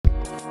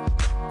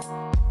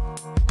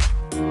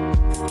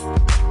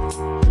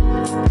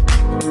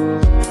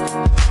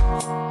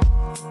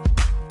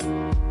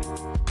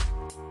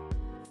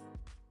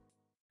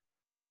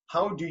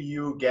how do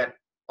you get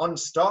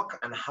unstuck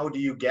and how do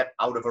you get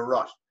out of a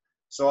rut?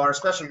 So our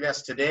special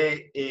guest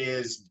today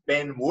is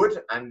Ben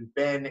Wood, and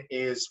Ben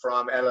is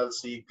from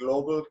LLC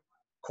Global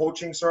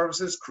Coaching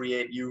Services,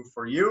 Create You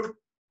for You.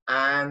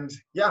 And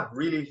yeah,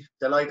 really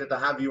delighted to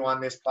have you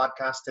on this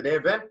podcast today,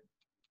 Ben.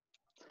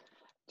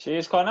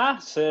 Cheers, Connor.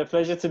 It's a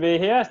pleasure to be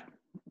here.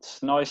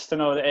 It's nice to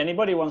know that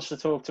anybody wants to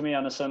talk to me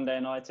on a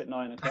Sunday night at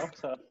 9 o'clock.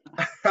 So.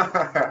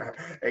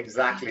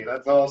 Exactly.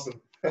 That's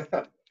awesome.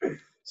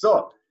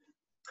 So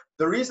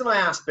the reason I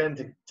asked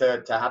Ben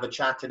to have a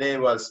chat today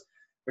was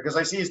because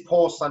I see his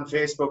posts on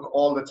Facebook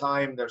all the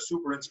time. They're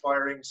super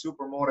inspiring,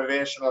 super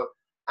motivational.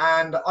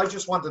 And I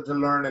just wanted to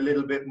learn a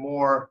little bit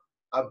more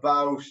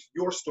about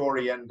your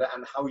story and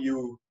how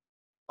you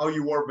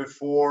were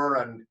before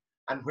and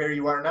where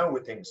you are now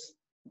with things.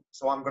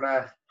 So I'm going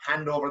to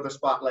hand over the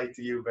spotlight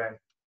to you, Ben.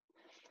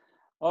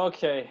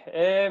 Okay.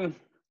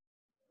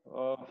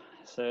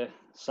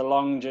 It's a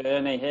long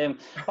journey.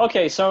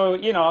 Okay, so,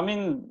 I'm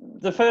in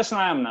the person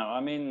I am now.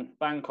 I'm in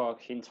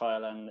Bangkok in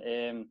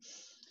Thailand.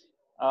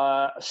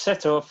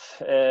 Set up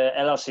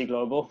LLC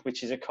Global,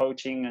 which is a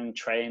coaching and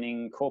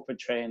training, corporate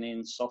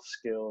training, soft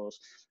skills.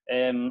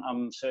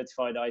 I'm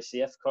certified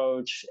ICF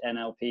coach,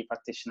 NLP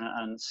practitioner,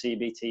 and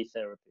CBT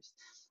therapist.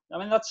 I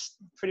mean, that's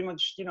pretty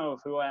much,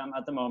 who I am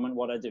at the moment,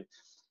 what I do.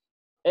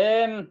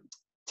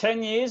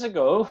 10 years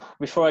ago,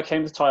 before I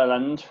came to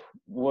Thailand,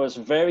 was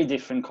a very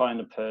different kind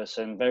of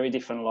person, very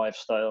different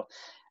lifestyle.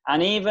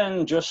 And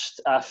even just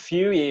a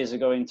few years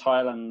ago in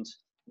Thailand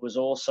was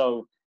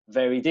also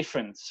very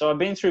different. So I've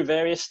been through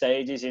various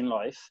stages in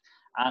life,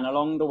 and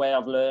along the way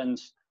I've learned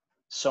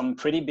some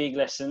pretty big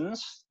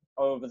lessons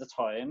over the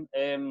time.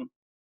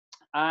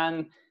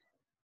 And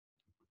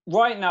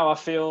right now I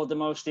feel the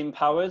most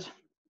empowered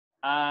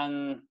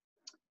and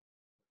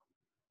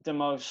the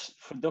most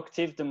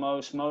productive, the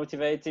most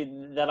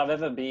motivated that I've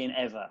ever been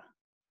ever.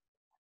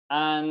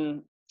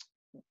 And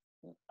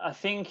I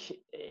think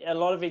a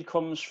lot of it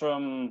comes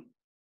from,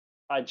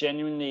 I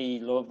genuinely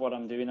love what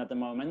I'm doing at the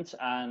moment,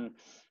 and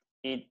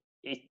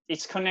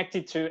it's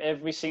connected to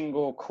every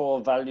single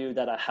core value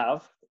that I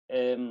have,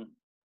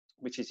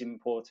 which is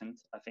important,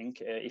 I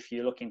think, if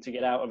you're looking to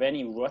get out of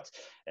any rut.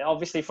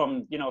 Obviously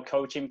from,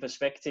 coaching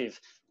perspective,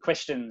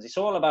 questions, it's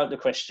all about the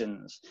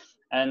questions,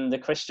 and the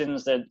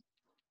questions that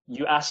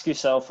you ask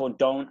yourself or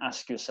don't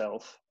ask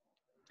yourself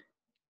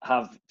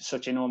have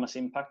such enormous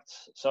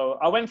impacts. So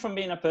I went from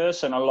being a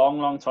person a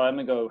long time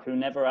ago who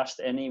never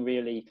asked any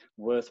really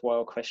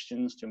worthwhile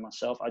questions to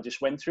myself. I just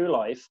went through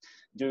life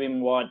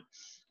doing what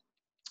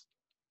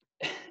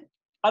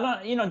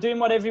doing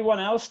what everyone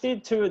else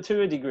did to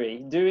a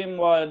degree, doing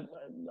what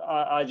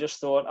I just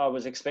thought I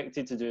was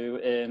expected to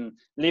do,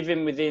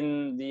 living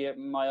within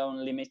my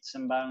own limits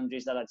and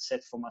boundaries that I'd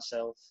set for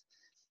myself.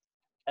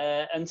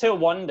 Until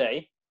one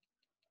day,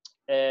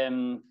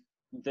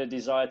 the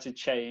desire to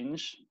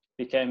change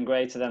became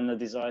greater than the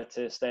desire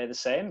to stay the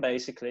same,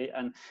 basically.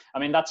 And I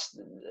mean, I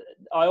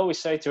always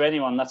say to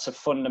anyone, that's a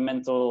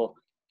fundamental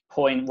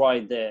point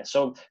right there.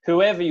 So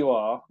whoever you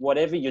are,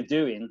 whatever you're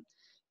doing,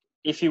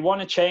 if you want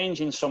to change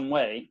in some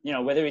way,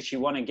 whether it's you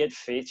want to get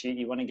fit,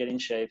 you want to get in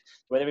shape,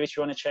 whether it's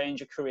you want to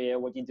change your career,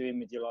 what you're doing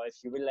with your life,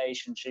 your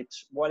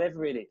relationships,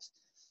 whatever it is,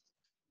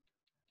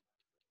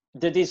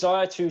 the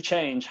desire to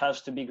change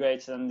has to be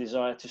greater than the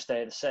desire to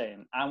stay the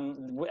same.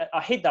 And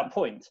I hit that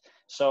point.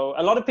 So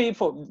a lot of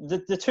people,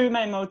 the two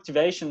main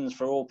motivations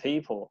for all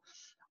people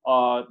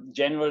are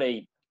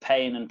generally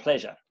pain and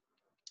pleasure.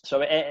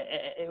 So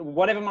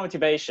whatever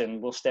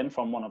motivation will stem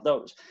from one of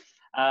those.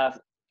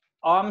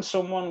 I'm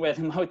someone where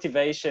the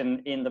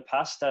motivation in the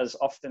past has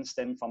often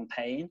stemmed from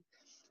pain.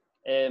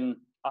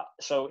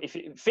 So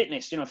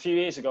fitness, a few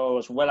years ago, I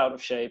was well out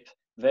of shape,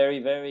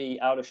 very,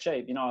 very out of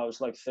shape. I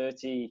was like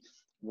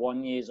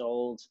 31 years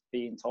old,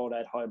 being told I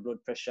had high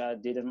blood pressure,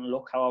 didn't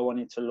look how I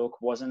wanted to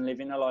look, wasn't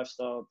living a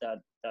lifestyle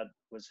that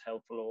was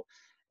helpful.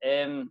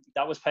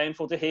 That was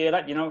painful to hear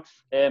that,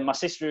 my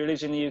sister who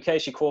lives in the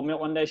UK, she called me up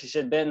one day, she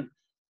said, "Ben,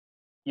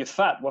 you're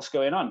fat, what's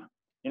going on?"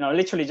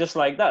 Literally just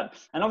like that.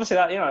 And obviously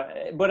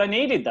that, but I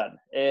needed that.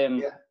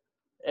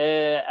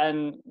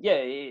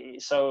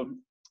 So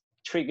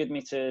triggered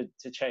me to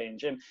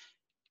change.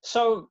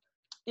 So,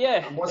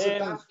 yeah. And was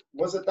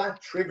it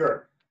that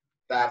trigger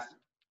that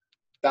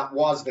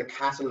was the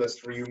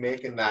catalyst for you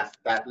making that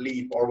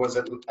leap, or was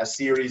it a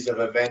series of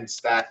events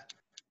that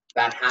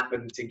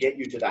happened to get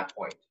you to that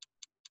point?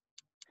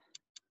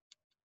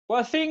 Well,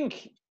 I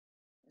think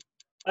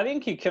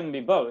it can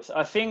be both.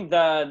 I think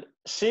that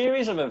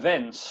series of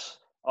events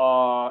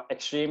are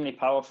extremely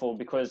powerful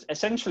because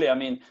essentially, I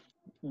mean,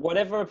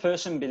 whatever a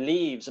person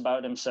believes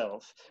about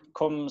themselves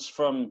comes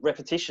from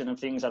repetition of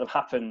things that have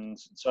happened.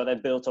 So they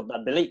built up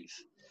that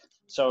belief.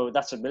 So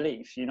that's a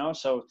belief,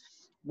 so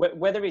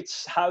whether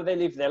it's how they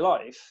live their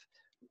life,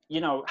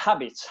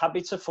 habits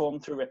are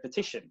formed through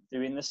repetition,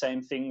 doing the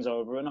same things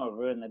over and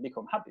over, and they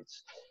become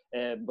habits,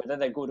 whether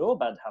they're good or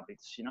bad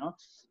habits,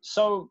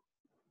 So,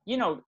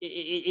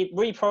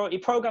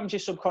 it programs your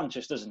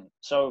subconscious, doesn't it?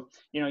 So,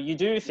 you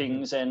do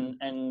things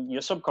and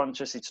your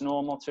subconscious, it's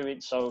normal to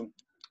it. So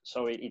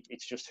So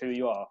it's just who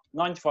you are.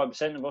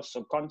 95% of us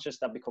subconscious,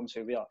 that becomes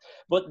who we are.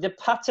 But the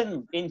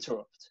pattern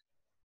interrupt.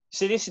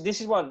 See, this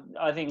is what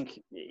I think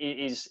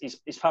is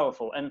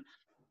powerful.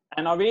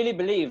 And I really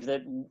believe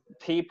that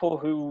people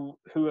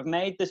who have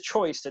made the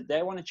choice that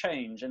they want to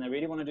change and they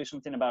really want to do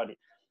something about it,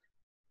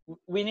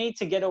 we need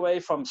to get away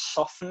from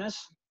softness.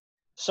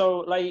 So,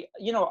 like,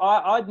 you know,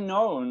 I'd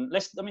known,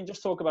 let me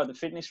just talk about the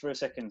fitness for a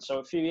second. So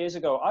a few years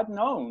ago, I'd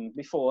known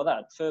before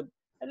that for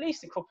at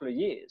least a couple of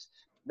years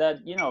that,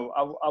 you know,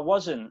 I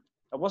wasn't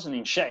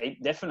in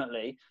shape,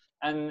 definitely.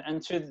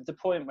 And to the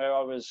point where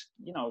I was,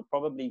 you know,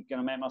 probably going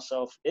to make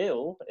myself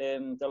ill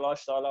in the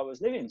lifestyle I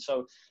was living.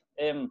 So,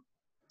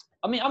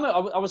 I mean,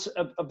 I was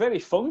a very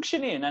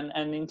functioning,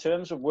 and in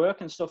terms of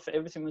work and stuff,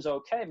 everything was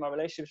okay. My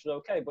relationships was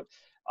okay, but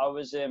I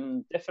was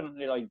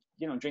definitely, like,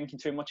 you know, drinking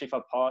too much if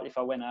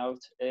I went out.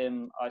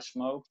 I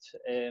smoked.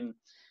 You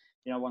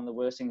know, one of the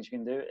worst things you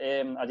can do.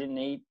 I didn't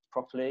eat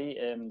properly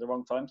the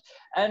wrong times,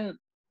 and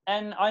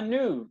I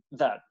knew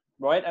that,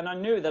 right? And I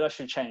knew that I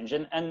should change.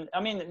 And I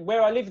mean,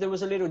 where I lived, there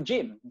was a little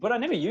gym, but I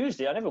never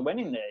used it. I never went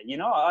in there. You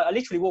know, I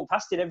literally walked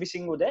past it every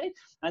single day.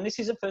 And this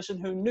is a person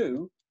who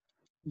knew.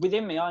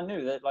 Within me, I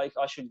knew that, like,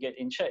 I should get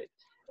in shape.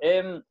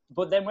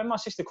 But then when my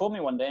sister called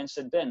me one day and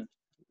said, Ben,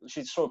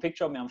 she saw a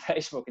picture of me on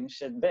Facebook and she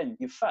said, Ben,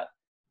 you're fat.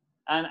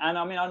 And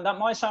I mean, that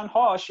might sound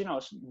harsh, you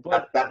know,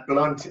 but that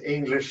blunt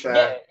English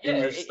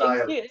English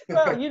style.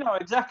 Well, you know,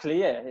 exactly,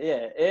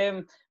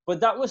 yeah. But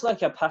that was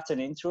like a pattern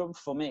interrupt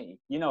for me.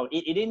 You know,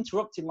 it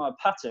interrupted my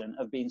pattern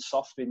of being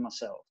soft with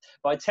myself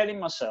by telling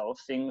myself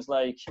things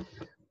like,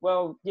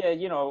 well, yeah,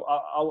 you know,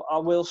 I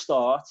will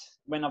start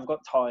when I've got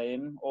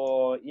time,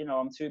 or, you know,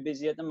 I'm too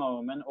busy at the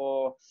moment,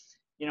 or,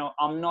 you know,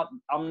 I'm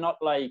not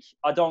like,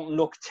 I don't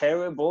look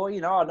terrible,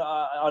 you know,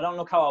 I don't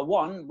look how I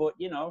want, but,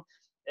 you know,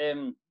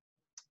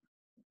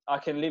 I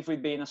can live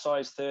with being a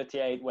size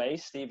 38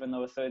 waist, even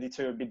though a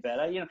 32 would be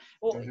better, you know,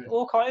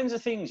 all kinds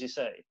of things you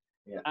say.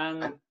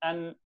 Yeah.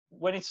 And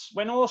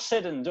when all's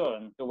said and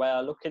done, the way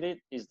I look at it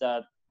is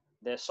that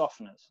they're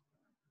softness.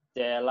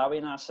 They're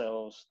allowing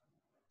ourselves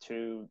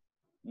to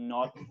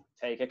not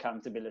take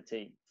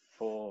accountability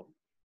for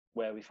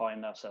where we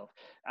find ourselves.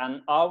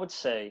 And I would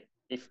say,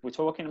 if we're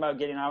talking about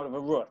getting out of a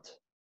rut,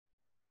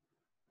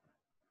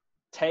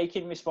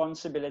 taking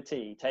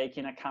responsibility,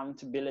 taking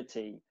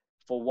accountability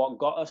for what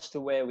got us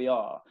to where we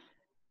are,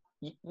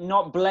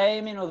 not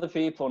blaming other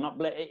people,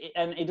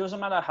 and it doesn't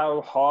matter how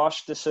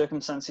harsh the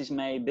circumstances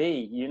may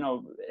be, you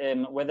know,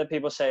 whether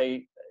people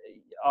say,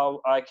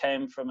 oh, I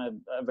came from a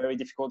very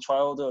difficult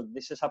childhood,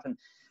 this has happened.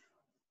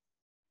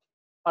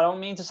 I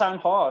don't mean to sound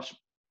harsh.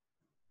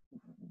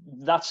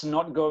 That's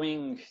not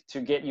going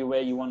to get you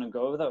where you want to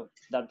go, though,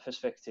 that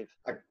perspective.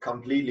 I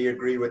completely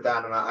agree with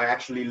that. And I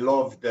actually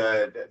love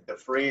the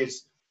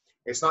phrase,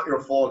 it's not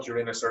your fault you're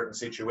in a certain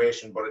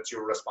situation, but it's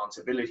your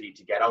responsibility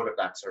to get out of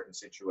that certain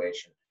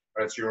situation,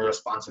 or it's your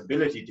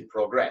responsibility to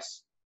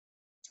progress.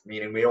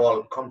 Meaning we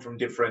all come from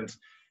different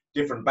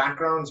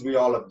backgrounds. We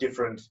all have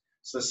different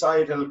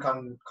societal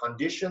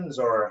conditions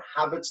or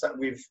habits that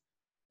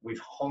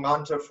we've hung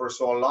on to for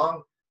so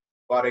long.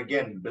 But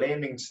again,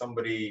 blaming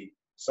somebody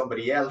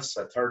else,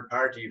 a third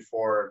party,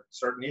 for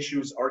certain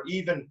issues, or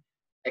even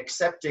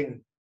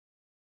accepting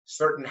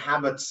certain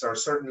habits or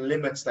certain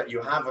limits that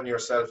you have on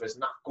yourself, is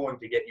not going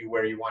to get you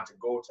where you want to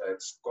go to.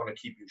 It's going to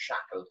keep you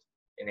shackled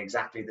in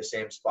exactly the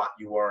same spot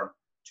you were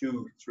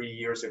 2-3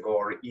 years ago,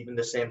 or even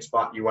the same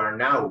spot you are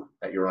now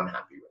that you're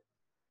unhappy with.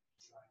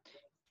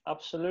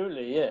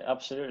 Absolutely, yeah,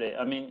 absolutely.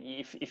 I mean,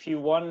 if you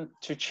want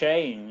to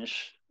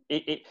change,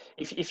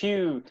 if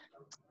you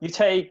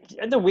take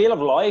the wheel of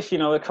life, you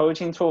know, a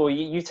coaching tool,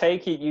 you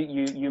take it,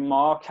 you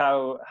mark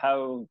how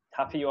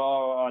happy you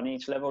are on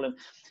each level, and,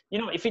 you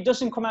know, if it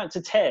doesn't come out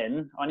to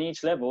 10 on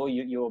each level,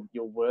 your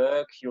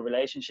work, your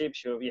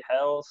relationships, your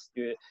health,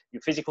 your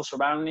physical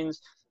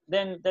surroundings,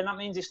 then that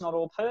means it's not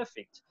all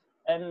perfect.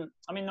 And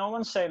I mean, no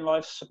one's saying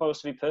life's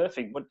supposed to be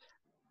perfect, but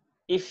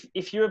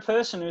if you're a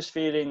person who's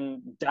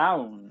feeling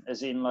down,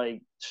 as in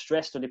like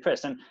stressed or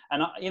depressed, and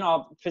you know,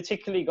 I've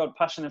particularly got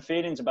passionate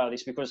feelings about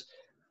this because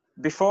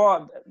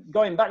before,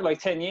 going back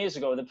like 10 years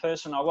ago, the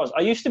person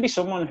I used to be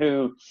someone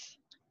who,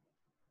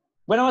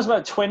 when I was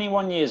about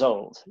 21 years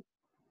old,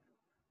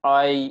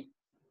 I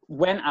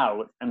went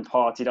out and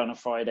partied on a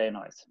Friday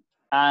night,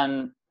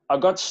 and I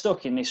got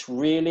stuck in this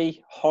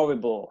really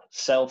horrible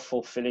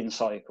self-fulfilling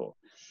cycle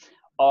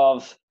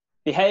of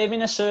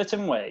behaving a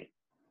certain way,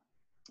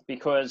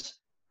 because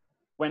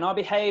when I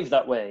behaved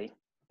that way,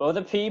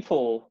 other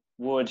people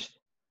would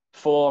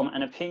form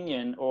an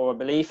opinion or a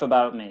belief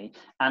about me,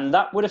 and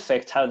that would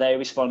affect how they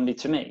responded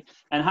to me,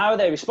 and how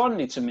they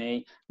responded to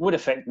me would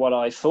affect what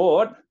I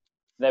thought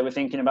they were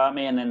thinking about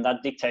me, and then that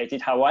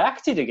dictated how I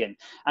acted again,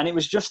 and it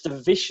was just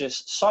a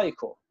vicious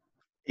cycle.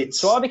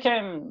 So I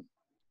became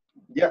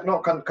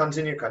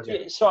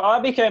continue. So I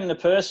became the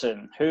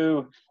person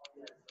who,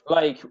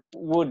 like,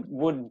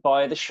 would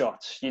buy the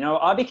shots, you know.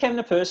 I became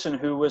the person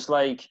who was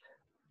like,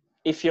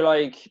 if you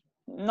like,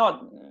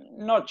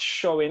 not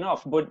showing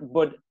off,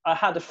 but I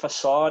had a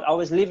facade. I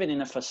was living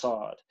in a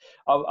facade.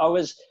 I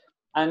was,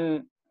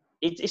 and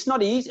it's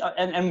not easy,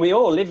 and we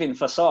all live in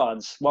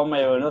facades one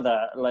way or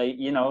another. Like,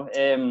 you know,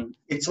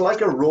 it's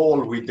like a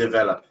role we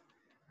develop,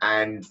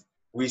 and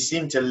we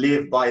seem to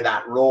live by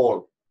that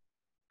role.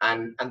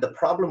 And the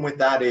problem with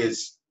that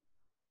is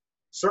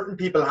certain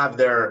people have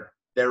their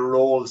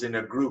roles in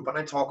a group, and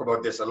I talk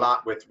about this a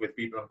lot with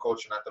people I'm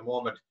coaching at the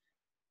moment.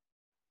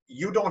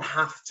 You don't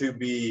have to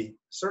be,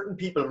 certain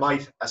people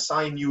might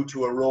assign you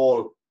to a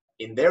role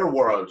in their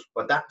world,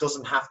 but that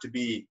doesn't have to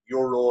be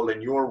your role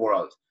in your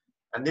world.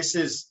 And this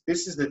is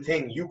the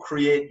thing, you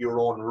create your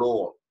own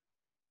role.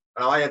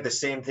 And I had the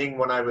same thing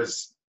when I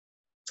was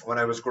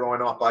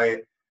growing up.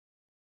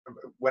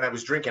 When I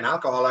was drinking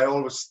alcohol, I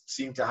always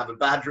seemed to have a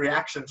bad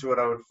reaction to it.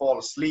 I would fall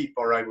asleep,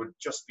 or I would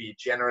just be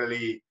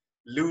generally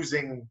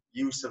losing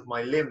use of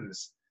my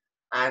limbs.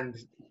 And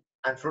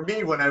for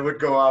me, when I would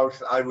go out,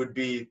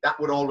 that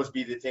would always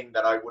be the thing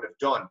that I would have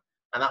done.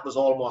 And that was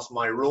almost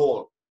my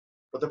role.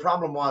 But the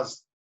problem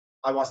was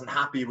I wasn't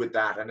happy with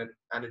that.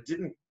 And it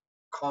didn't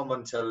come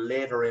until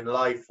later in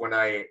life when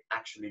I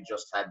actually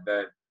just had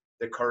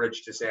the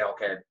courage to say,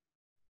 okay,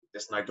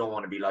 listen, I don't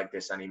want to be like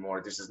this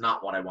anymore. This is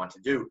not what I want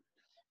to do.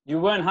 You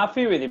weren't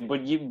happy with it,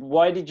 but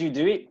why did you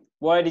do it?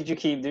 Why did you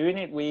keep doing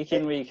it week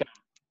in, week out?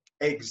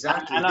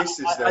 Exactly.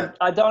 And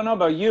I don't know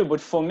about you, but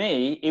for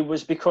me, it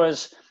was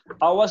because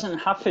I wasn't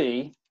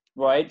happy,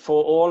 right,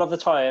 for all of the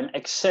time,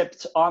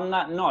 except on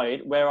that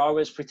night where I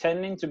was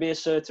pretending to be a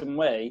certain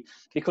way,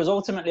 because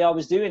ultimately I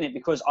was doing it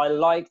because I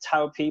liked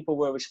how people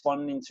were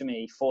responding to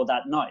me for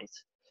that night.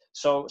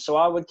 So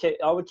I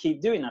would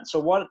keep doing that. So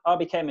what I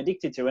became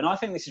addicted to, and I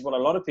think this is what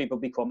a lot of people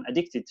become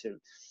addicted to.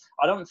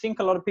 I don't think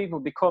a lot of people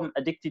become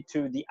addicted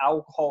to the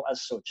alcohol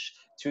as such,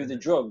 to the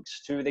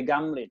drugs, to the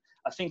gambling.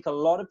 I think a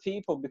lot of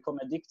people become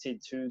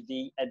addicted to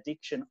the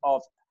addiction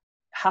of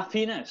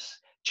happiness,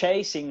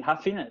 chasing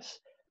happiness.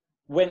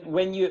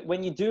 When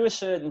you do a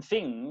certain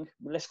thing,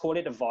 let's call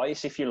it a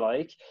vice if you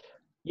like,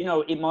 you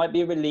know, it might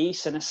be a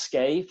release, an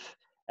escape,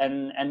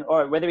 and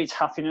or whether it's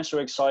happiness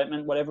or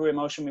excitement, whatever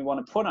emotion we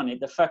want to put on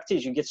it, the fact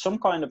is you get some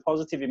kind of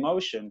positive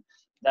emotion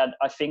that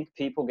I think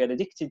people get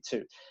addicted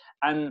to.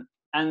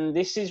 And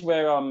this is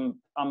where I'm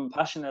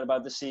passionate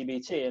about the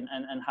CBT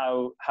and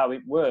how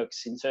it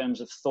works in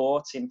terms of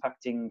thoughts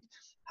impacting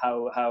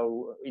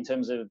how in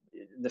terms of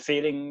the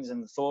feelings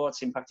and the thoughts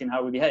impacting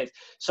how we behave.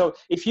 So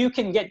if you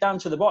can get down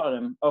to the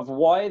bottom of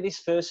why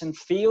this person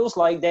feels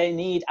like they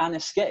need an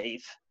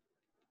escape,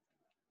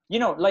 you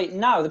know, like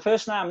now, the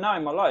person I am now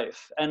in my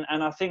life, and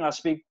I think I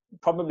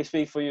probably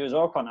speak for you as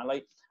well, Connor,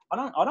 like, I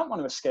don't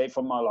want to escape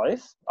from my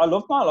life. I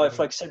love my life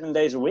like 7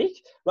 days a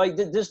week. Like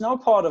there's no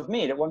part of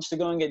me that wants to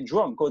go and get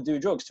drunk or do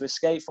drugs to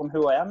escape from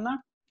who I am now.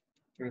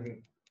 Mm-hmm.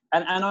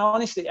 And I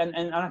honestly,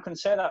 and I can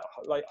say that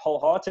like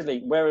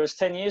wholeheartedly, whereas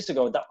 10 years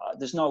ago,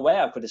 there's no way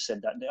I could have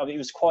said that. I mean, it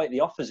was quite the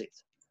opposite,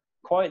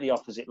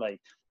 like,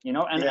 you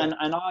know, and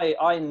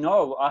I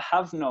know, I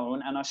have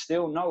known, and I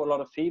still know a lot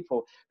of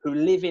people who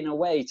live in a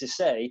way to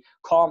say,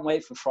 can't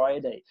wait for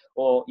Friday,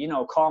 or, you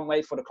know, can't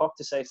wait for the clock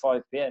to say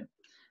 5 p.m.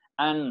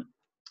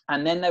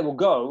 And then they will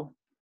go,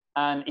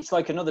 and it's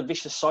like another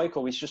vicious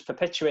cycle which just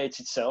perpetuates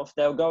itself.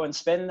 They'll go and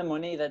spend the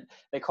money that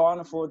they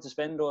can't afford to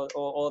spend,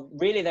 or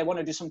really they want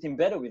to do something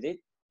better with it,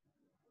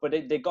 but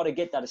they've got to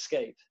get that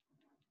escape.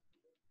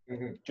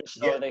 Mm-hmm. Just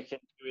so they can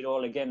do it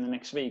all again the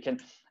next week.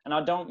 And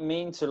I don't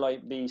mean to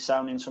like be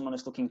sounding someone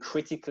that's looking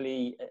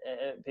critically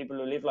at people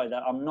who live like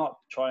that. I'm not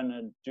trying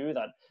to do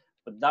that,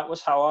 but that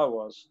was how I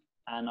was,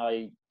 and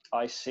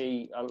I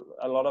see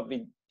a lot of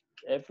it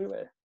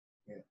everywhere.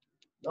 Yeah.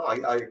 No,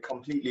 I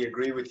completely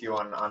agree with you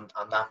on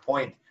that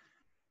point.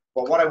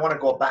 But what I want to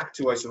go back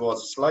to, I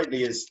suppose,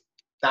 slightly is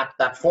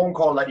that phone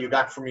call that you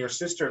got from your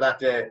sister that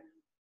day.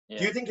 Yeah.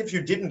 Do you think if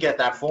you didn't get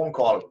that phone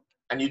call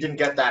and you didn't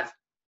get that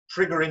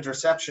trigger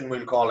interception,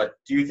 we'll call it,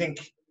 do you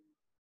think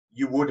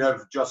you would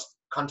have just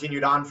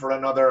continued on for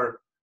another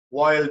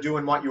while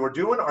doing what you were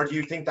doing? Or do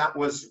you think that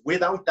was,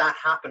 without that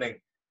happening,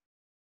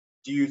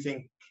 do you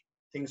think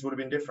things would have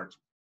been different?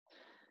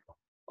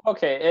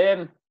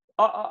 Okay.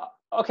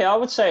 Okay, I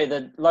would say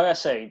that, like I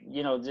say,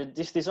 you know,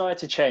 this desire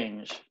to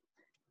change,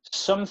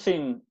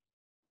 something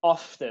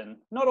often,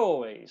 not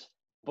always,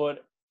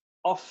 but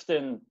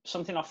often,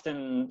 something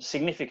often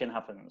significant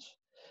happens.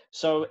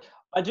 So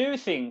I do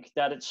think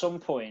that at some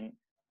point,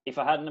 if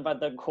I hadn't have had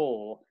that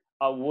call,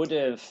 I would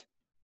have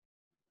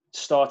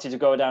started to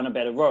go down a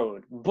better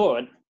road.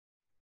 But,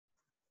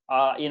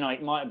 you know,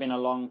 it might have been a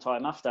long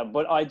time after.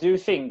 But I do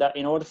think that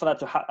in order for that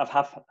to have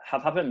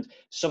happened,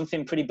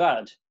 something pretty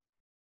bad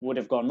would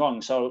have gone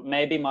wrong. So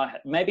maybe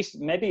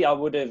I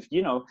would have,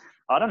 you know,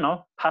 I don't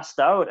know, passed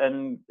out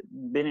and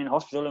been in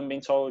hospital and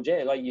been told,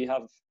 yeah, like you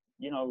have,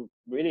 you know,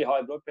 really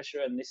high blood pressure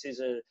and this is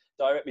a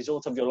direct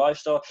result of your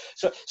lifestyle.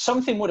 So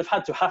something would have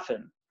had to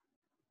happen.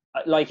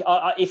 Like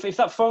if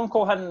that phone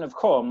call hadn't have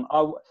come,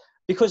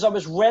 because I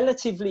was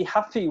relatively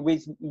happy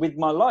with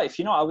my life.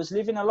 You know, I was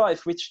living a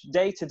life which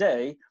day to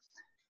day,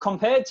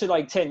 compared to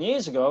like 10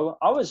 years ago,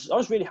 I was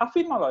really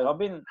happy in my life. I've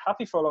been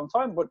happy for a long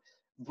time,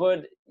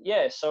 but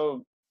yeah,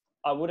 so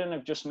I wouldn't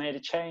have just made a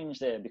change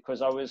there,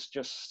 because I was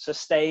just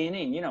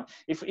sustaining. You know,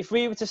 if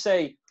we were to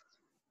say,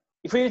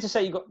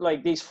 you've got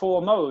like these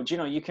 4 modes, you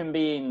know, you can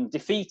be in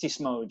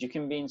defeatist mode, you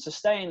can be in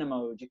sustainer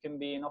mode, you can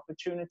be in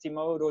opportunity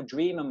mode or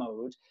dreamer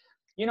mode.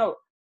 You know,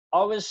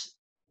 I was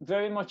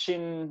very much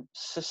in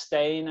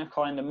sustainer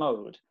kind of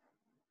mode.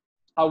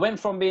 I went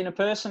from being a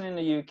person in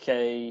the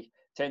UK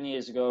 10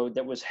 years ago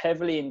that was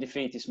heavily in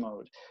defeatist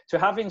mode to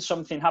having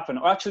something happen.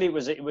 Or actually,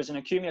 it was an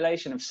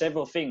accumulation of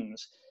several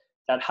things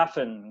that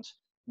happened,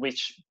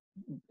 which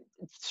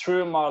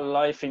threw my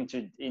life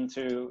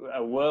into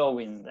a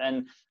whirlwind,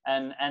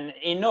 and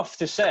enough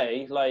to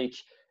say, like,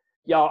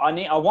 yeah,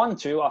 I want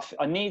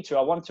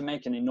to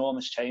make an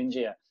enormous change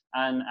here.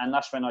 And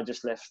that's when I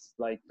just left,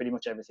 like, pretty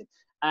much everything.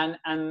 And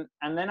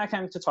then I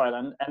came to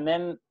Thailand, and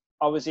then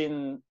I was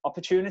in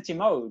opportunity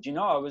mode. You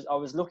know, I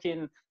was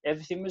looking,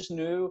 everything was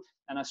new,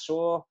 and I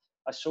saw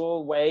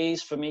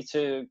ways for me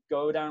to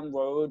go down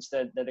roads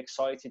that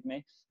excited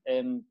me,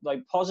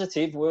 like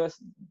positive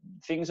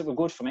things that were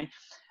good for me.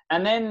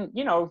 And then,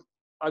 you know,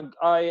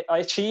 I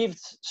achieved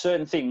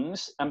certain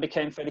things and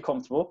became fairly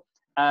comfortable.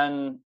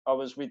 And I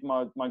was with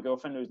my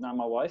girlfriend, who's now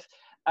my wife,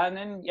 and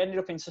then ended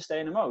up in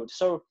sustainer mode.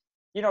 So,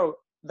 you know,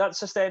 that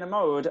sustainer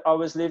mode, I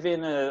was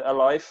living a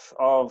life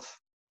of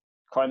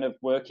kind of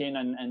working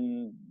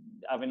and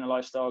having a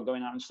lifestyle,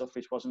 going out and stuff,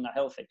 which wasn't that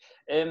healthy.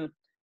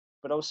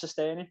 But I was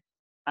sustaining.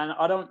 And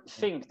I don't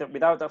think that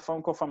without that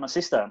phone call from my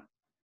sister,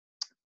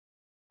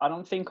 I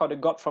don't think I'd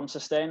have got from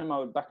sustainer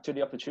mode back to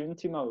the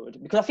opportunity mode,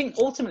 because I think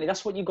ultimately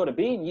that's what you've got to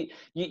be in.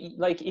 You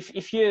like,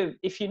 if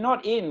you're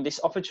not in this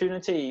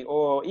opportunity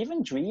or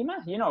even dreamer,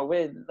 you know,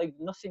 where like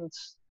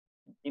nothing's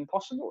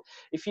impossible.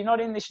 If you're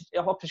not in this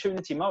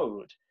opportunity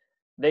mode,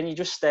 then you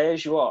just stay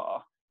as you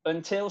are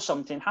until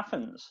something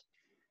happens.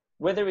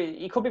 Whether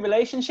it could be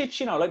relationships,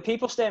 you know, like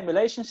people stay in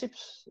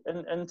relationships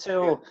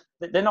until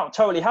they're not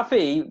totally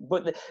happy,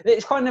 but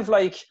it's kind of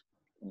like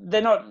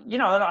they're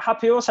not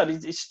happy also.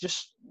 It's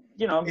just,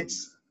 you know,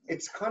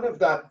 it's kind of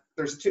that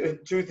there's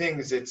two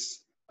things.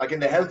 It's like in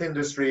the health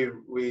industry,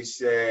 we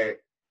say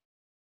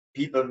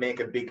people make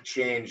a big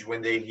change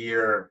when they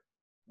hear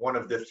one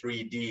of the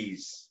 3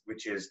 Ds,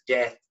 which is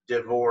death,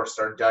 divorce,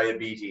 or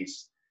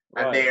diabetes.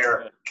 And right,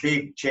 they're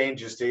big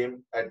changes to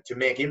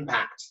make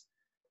impact.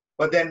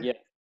 But then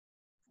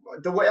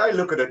the way I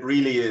look at it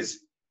really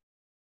is,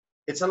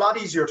 it's a lot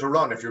easier to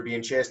run if you're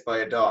being chased by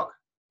a dog.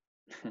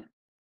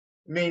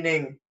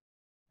 Meaning,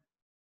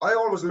 I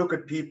always look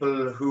at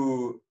people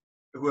who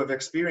have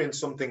experienced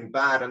something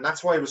bad, and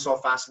that's why I was so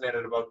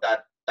fascinated about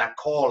that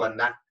call, and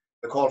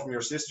the call from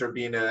your sister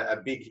being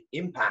a big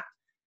impact.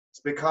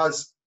 It's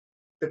because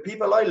the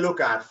people I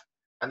look at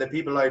and the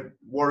people I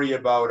worry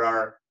about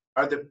are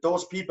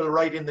those people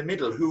right in the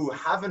middle who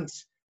haven't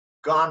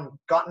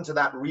gotten to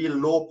that real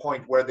low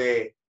point where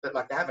they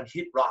haven't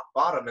hit rock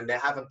bottom, and they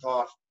haven't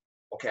thought,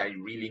 okay, I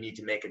really need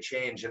to make a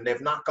change, and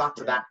they've not got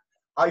to that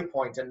high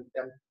point. And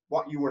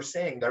what you were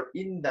saying, they're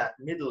in that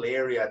middle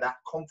area, that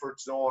comfort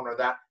zone, or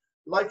that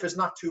life is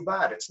not too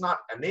bad. It's not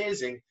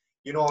amazing.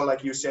 You know,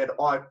 like you said,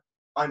 oh,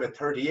 I'm at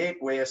 38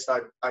 waist.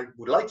 I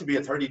would like to be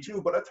at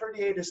 32, but at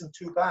 38 isn't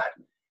too bad.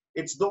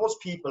 It's those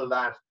people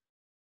that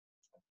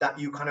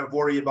you kind of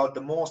worry about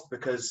the most,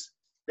 because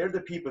they're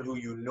the people who,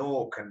 you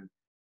know, can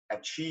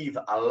achieve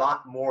a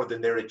lot more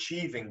than they're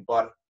achieving,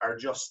 but are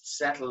just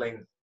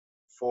settling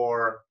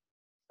for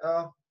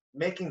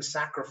making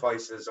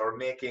sacrifices or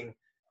making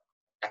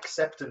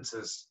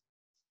acceptances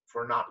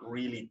for not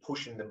really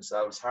pushing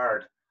themselves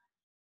hard.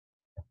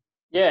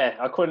 Yeah,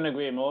 I couldn't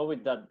agree more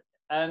with that.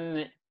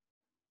 And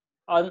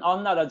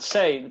on that, I'd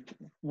say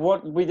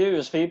what we do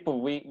as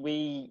people,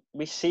 we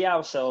see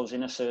ourselves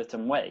in a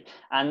certain way,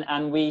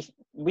 and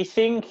we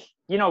think,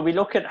 you know, we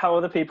look at how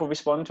other people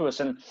respond to us,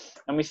 and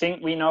we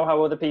think we know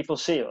how other people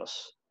see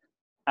us,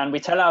 and we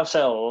tell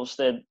ourselves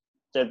that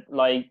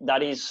like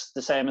that is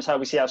the same as how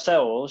we see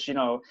ourselves, you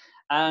know.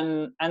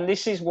 And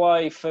this is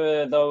why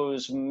for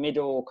those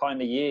middle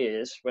kind of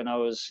years when I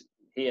was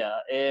here,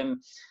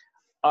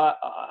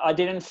 I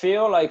didn't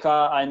feel like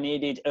I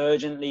needed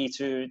urgently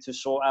to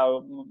sort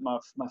out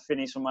my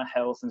fitness and my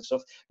health and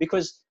stuff,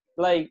 because,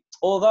 like,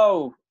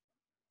 although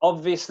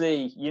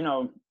obviously, you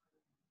know,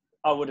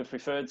 I would have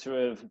preferred to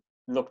have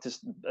looked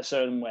a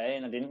certain way,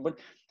 and I didn't, but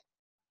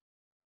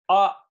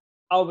I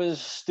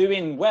was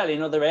doing well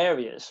in other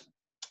areas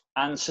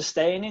and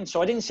sustaining,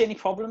 so I didn't see any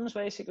problems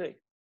basically.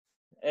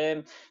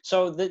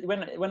 So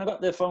when I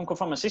got the phone call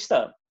from my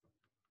sister,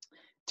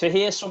 to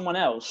hear someone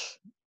else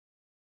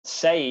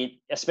say it,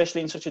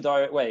 especially in such a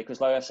direct way,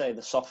 because like I say,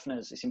 the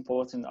softeners, it's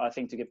important, I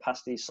think, to get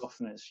past these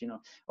softeners, you know.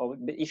 Or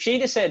if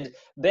she'd have said,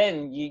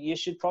 Ben, you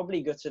should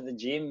probably go to the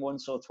gym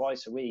once or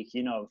twice a week,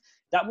 you know,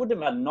 that would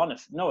have had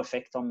no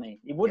effect on me.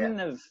 It wouldn't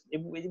have,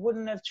 it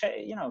wouldn't have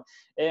changed, you know.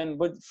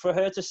 But for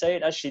her to say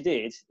it as she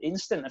did,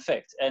 instant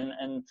effect.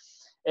 And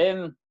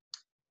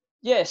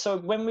yeah, so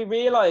when we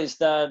realized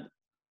that,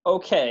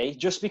 okay,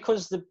 just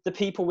because the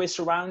people we're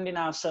surrounding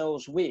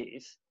ourselves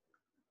with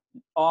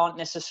aren't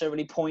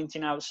necessarily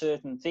pointing out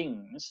certain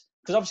things,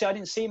 because obviously I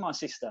didn't see my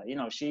sister, you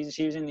know, she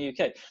was in the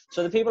UK.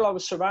 So the people I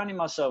was surrounding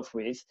myself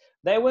with,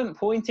 they weren't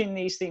pointing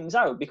these things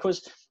out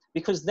because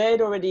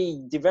they'd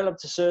already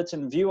developed a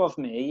certain view of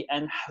me,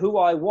 and who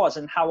I was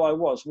and how I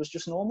was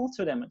just normal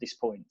to them at this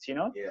point, you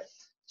know? Yeah.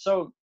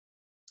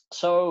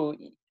 So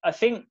I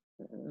think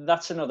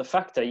that's another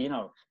factor, you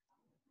know.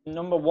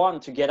 Number one,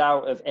 to get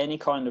out of any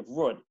kind of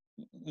rut,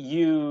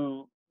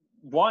 you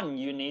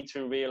need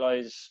to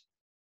realize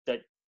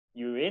that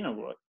you're in a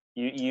rut.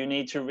 You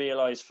need to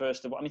realize,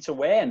 first of all, I mean, it's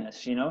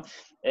awareness, you know.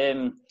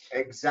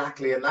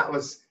 Exactly, and that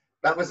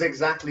was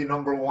exactly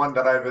number one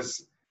that I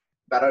was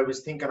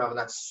thinking of, and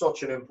that's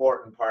such an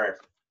important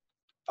part.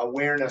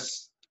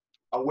 Awareness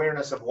of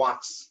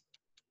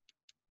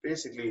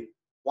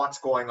what's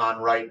going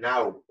on right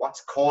now,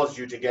 what's caused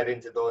you to get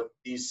into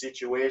these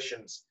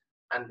situations,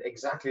 and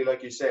exactly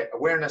like you say,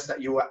 awareness that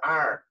you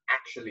are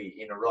actually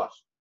in a rut.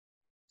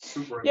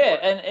 Super important. Yeah,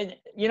 and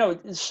you know,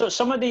 so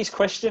some of these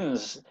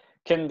questions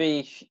can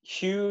be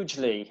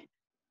hugely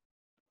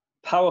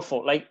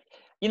powerful. Like,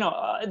 you know,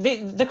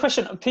 the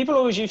question people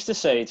always used to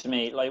say to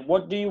me, like,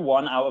 what do you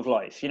want out of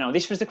life? You know,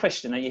 this was the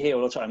question that you hear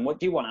all the time. What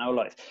do you want out of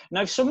life?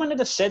 Now, if someone had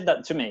have said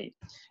that to me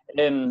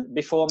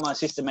before my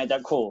sister made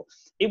that call,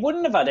 it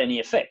wouldn't have had any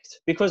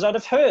effect, because I'd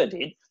have heard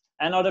it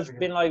and I'd have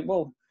been like,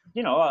 well,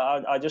 you know,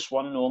 I just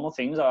want normal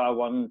things. I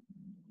want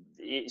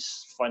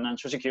it's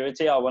financial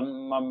security. I want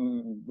my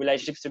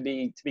relationships to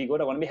be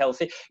good. I want to be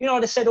healthy. You know,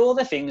 I'd have said all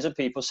the things that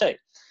people say.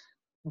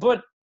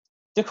 But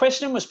the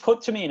question was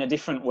put to me in a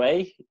different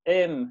way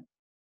at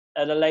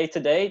a later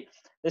date.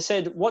 They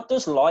said, what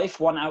does life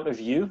want out of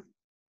you?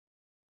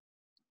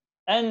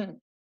 And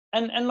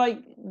like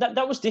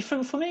that was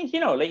different for me, you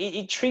know, like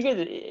it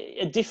triggered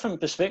a different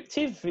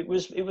perspective. It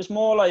was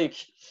more like,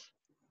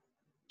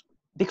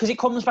 because it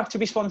comes back to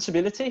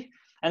responsibility,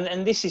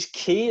 and this is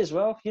key as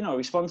well, you know,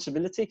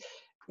 responsibility.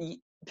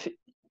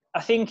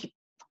 I think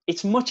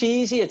it's much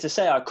easier to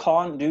say I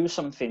can't do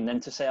something than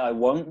to say I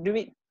won't do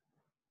it.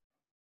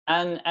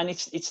 And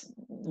it's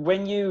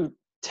when you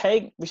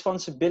take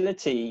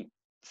responsibility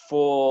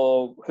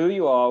for who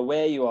you are,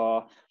 where you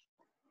are,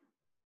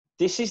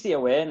 this is the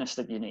awareness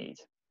that you need.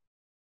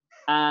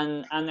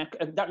 And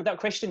that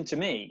question to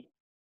me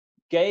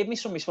gave me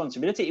some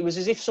responsibility. It was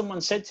as if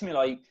someone said to me,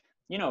 like,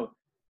 you know,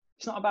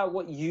 it's not about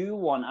what you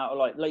want out of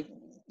life. Like,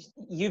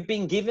 you've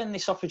been given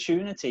this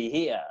opportunity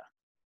here,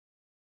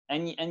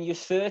 and you're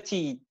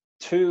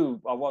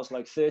 32. I was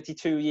like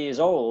 32 years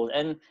old,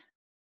 and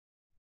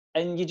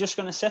you're just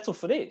going to settle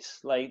for this.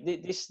 Like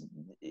this,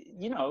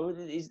 you know,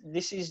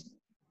 this is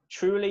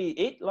truly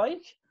it.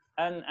 Like,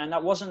 and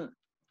that wasn't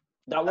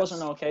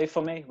okay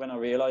for me when I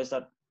realized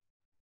that.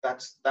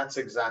 That's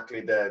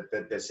exactly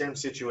the same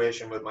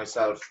situation with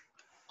myself.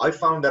 I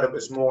found that it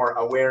was more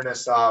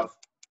awareness of,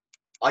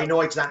 I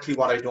know exactly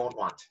what I don't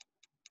want.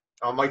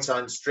 Now, it might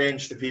sound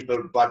strange to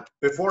people, but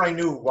before I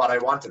knew what I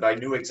wanted, I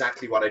knew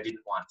exactly what I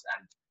didn't want.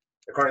 And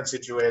the current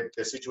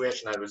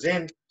situation I was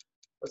in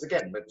was,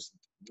 again, it was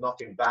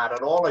nothing bad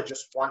at all. I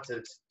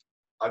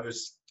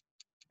was,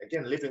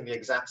 again, living the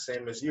exact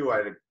same as you. I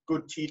had a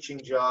good teaching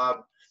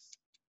job,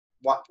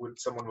 what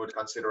someone would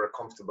consider a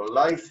comfortable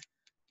life.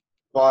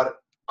 But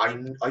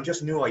I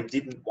just knew I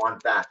didn't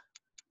want that.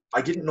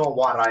 I didn't know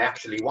what I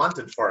actually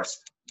wanted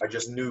first. I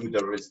just knew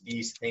there was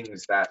these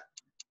things that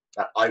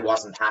I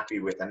wasn't happy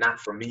with, and that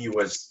for me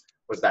was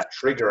that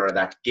trigger, or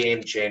that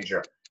game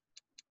changer.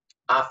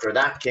 After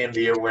that came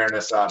the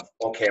awareness of,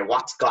 okay,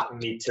 what's gotten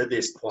me to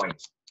this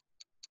point?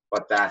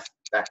 But that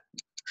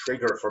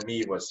trigger for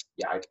me was,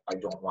 yeah, I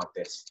don't want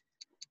this.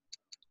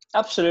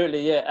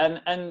 Absolutely, yeah.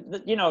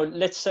 And you know,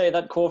 let's say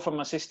that call from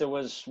my sister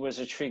was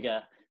a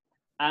trigger.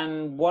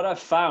 And what I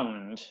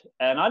found,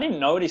 and I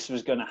didn't know this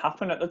was going to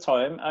happen at the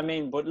time. I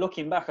mean, but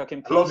looking back, I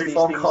can piece lovely these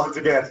phone things. call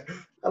to get.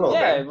 Hello,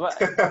 yeah,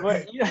 Ben.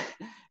 but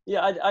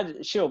yeah,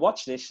 she'll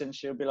watch this and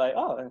she'll be like,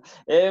 oh.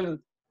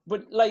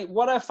 But like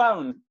what I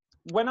found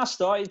when I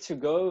started to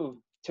go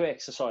to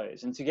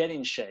exercise and to get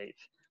in shape,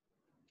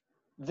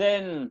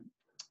 then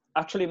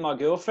actually my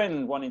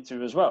girlfriend wanted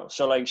to as well.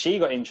 So like she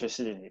got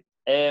interested in it.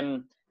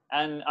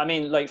 And I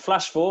mean, like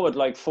flash forward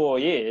like 4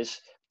 years,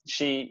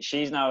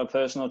 she's now a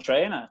personal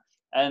trainer.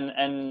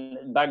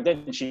 And back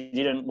then she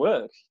didn't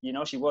work, you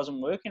know, she wasn't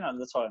working at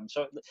the time.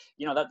 So,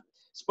 you know,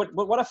 but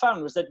what I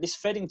found was that this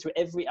fed into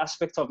every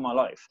aspect of my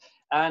life.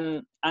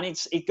 And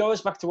it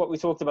goes back to what we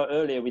talked about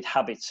earlier with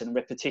habits and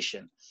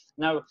repetition.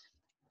 Now,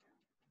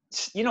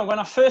 you know, when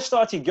I first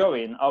started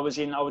going, I was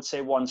in, I would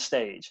say, one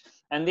stage.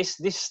 And this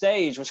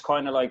stage was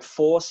kind of like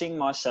forcing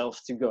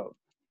myself to go.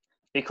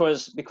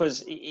 Because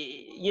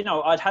you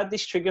know, I'd had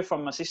this trigger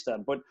from my sister,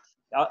 but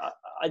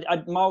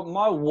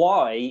my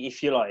why,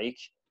 if you like,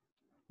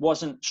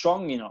 wasn't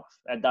strong enough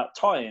at that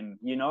time,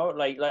 you know,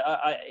 like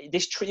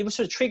it was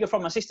a trigger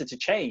from my sister to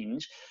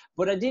change,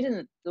 but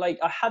I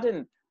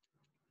hadn't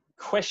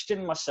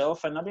questioned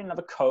myself, and I didn't have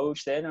a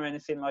coach then or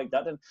anything like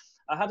that, and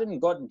I hadn't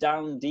got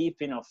down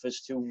deep enough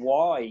as to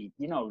why,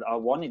 you know, I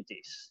wanted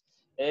this.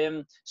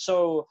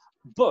 So,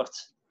 but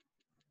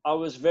I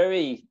was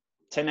very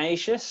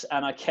tenacious,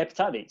 and I kept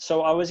at it.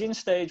 So I was in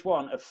stage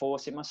 1 of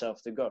forcing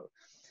myself to go.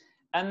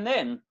 And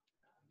then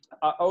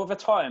over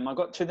time, I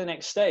got to the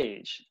next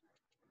stage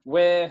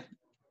where,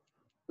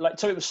 like,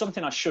 so it was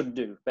something I should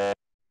do.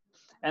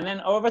 And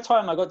then over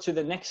time, I got to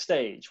the next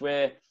stage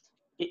where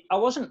I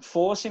wasn't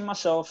forcing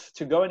myself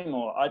to go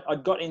anymore.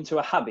 I'd got into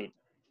a habit.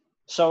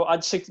 So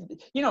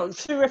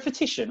through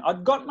repetition,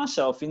 I'd got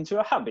myself into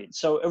a habit.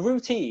 So a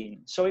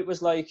routine. So it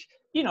was like,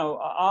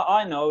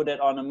 I know that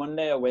on a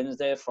Monday, a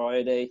Wednesday, a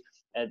Friday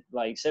at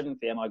like 7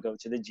 p.m. I go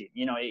to the gym,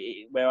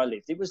 where I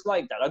lived. It was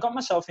like that. I got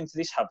myself into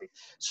this habit.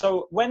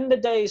 So when the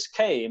days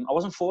came, I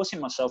wasn't forcing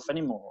myself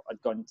anymore.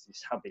 I'd got into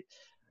this habit.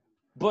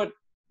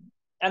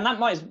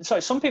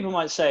 And some people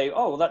might say,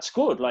 oh, well, that's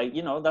good. Like,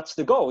 that's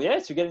the goal. Yeah.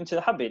 To get into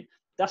the habit.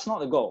 That's not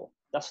the goal.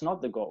 That's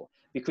not the goal,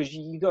 because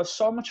you go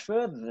so much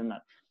further than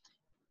that.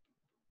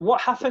 What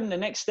happened the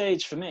next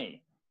stage for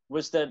me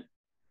was that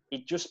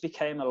it just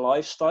became a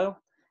lifestyle.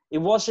 It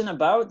wasn't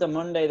about the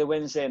Monday, the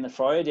Wednesday, and the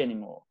Friday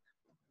anymore.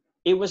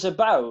 It was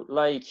about,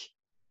 like,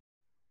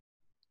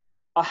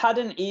 I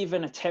hadn't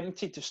even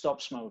attempted to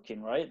stop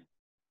smoking, right?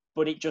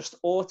 But it just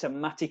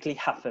automatically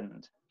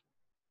happened.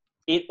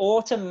 It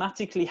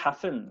automatically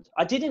happened.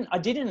 I didn't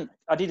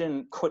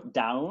cut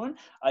down.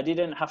 I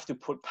didn't have to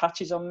put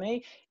patches on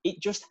me. It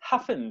just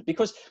happened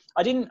because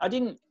I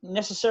didn't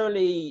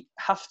necessarily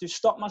have to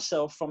stop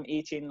myself from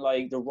eating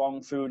like the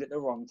wrong food at the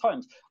wrong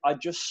times. I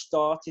just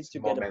started to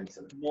get a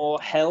more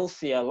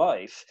healthier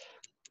life.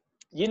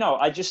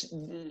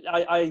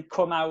 I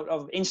come out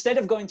of, instead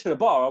of going to the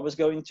bar, I was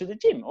going to the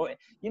gym, or,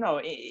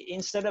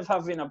 instead of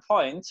having a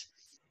pint,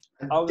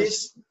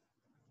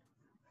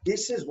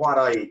 This is what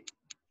I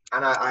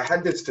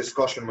had this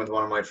discussion with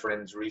one of my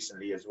friends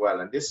recently as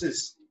well. And this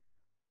is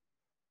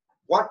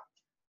what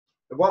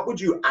would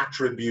you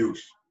attribute,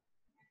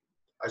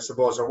 I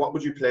suppose, or what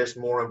would you place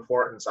more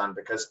importance on?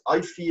 Because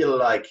I feel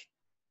like,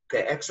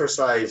 okay,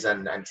 exercise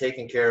and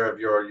taking care of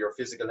your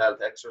physical health,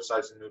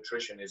 exercise and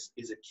nutrition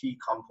is a key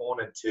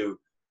component to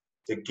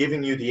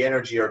giving you the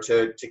energy, or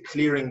to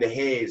clearing the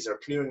haze or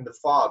clearing the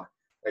fog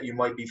that you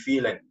might be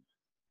feeling.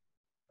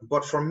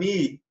 But for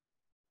me,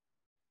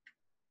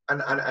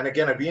 and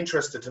again, I'd be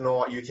interested to know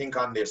what you think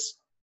on this.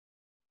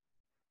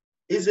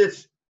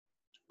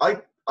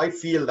 I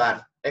feel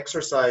that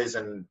exercise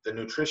and the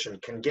nutrition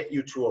can get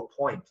you to a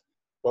point,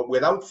 but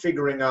without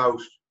figuring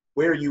out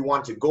where you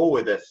want to go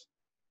with it,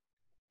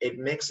 it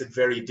makes it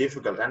very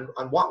difficult. And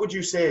what would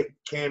you say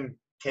came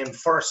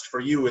first for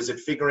you? Is it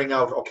figuring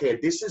out, okay,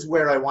 this is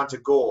where I want to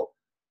go,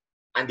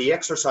 and the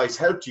exercise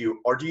helped you?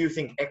 Or do you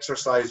think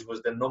exercise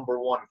was the number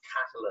one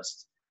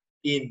catalyst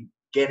in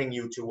getting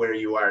you to where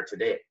you are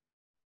today?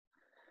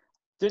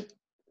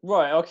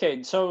 Right.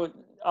 Okay. So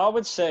I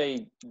would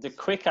say the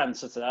quick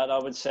answer to that, I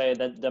would say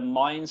that the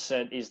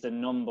mindset is the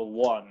number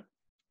one.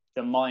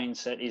 The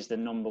mindset is the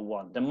number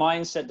one. The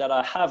mindset that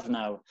I have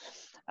now,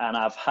 and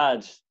I've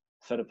had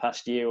for the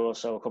past year or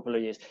so, a couple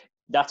of years,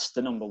 that's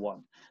the number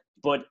one.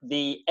 But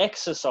the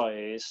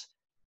exercise,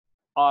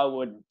 I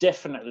would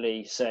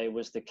definitely say,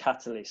 was the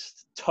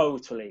catalyst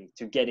totally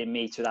to getting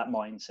me to that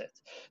mindset.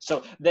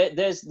 So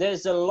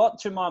there's a lot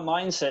to my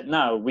mindset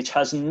now, which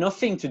has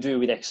nothing to do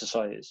with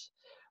exercise.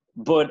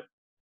 But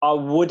I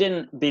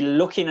wouldn't be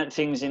looking at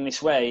things in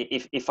this way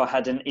if I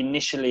hadn't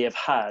initially have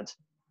had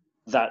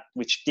that,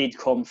 which did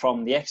come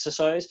from the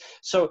exercise.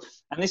 So,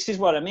 and this is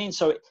what I mean.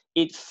 So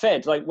it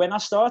fed, like when I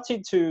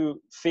started to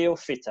feel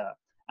fitter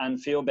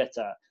and feel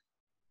better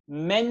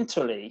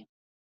mentally,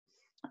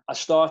 I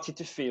started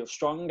to feel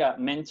stronger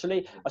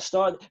mentally.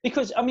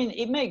 Because I mean,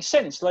 it makes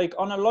sense. Like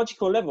on a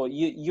logical level,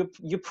 you're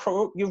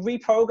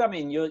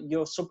reprogramming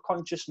your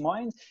subconscious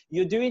mind.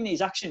 You're doing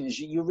these actions.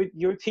 You're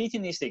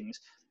repeating these things.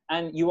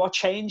 And you are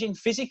changing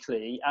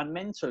physically and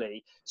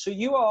mentally. So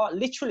you are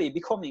literally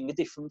becoming a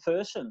different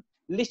person,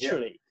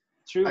 literally,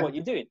 through what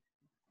you're doing.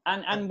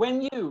 And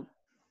when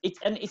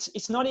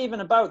it's not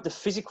even about the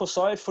physical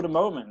side for the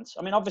moment.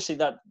 I mean, obviously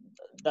that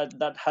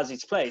has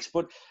its place,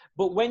 but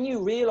when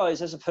you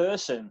realize as a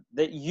person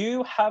that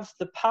you have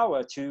the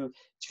power to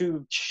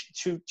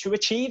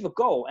achieve a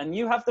goal, and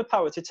you have the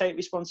power to take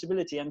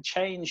responsibility and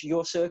change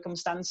your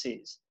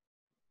circumstances,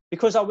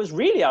 because I was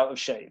really out of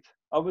shape.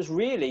 I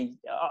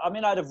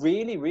had a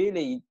really,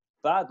 really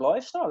bad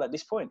lifestyle at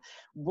this point.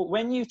 But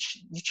when you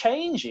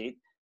change it,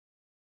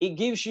 it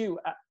gives you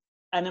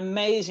an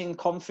amazing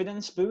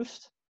confidence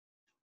boost.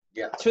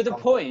 Yeah. To the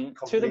point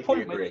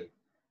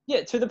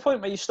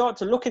where you start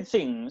to look at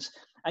things,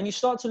 and you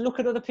start to look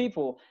at other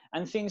people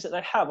and things that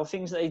they have or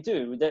things that they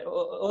do that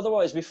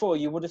otherwise before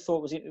you would have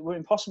thought were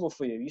impossible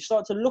for you. You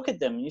start to look at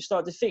them and you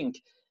start to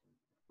think,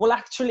 well,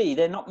 actually,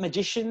 they're not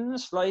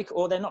magicians,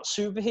 or they're not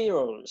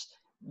superheroes.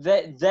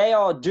 They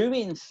are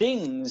doing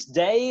things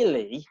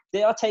daily.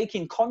 They are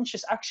taking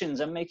conscious actions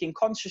and making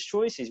conscious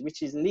choices,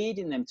 which is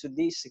leading them to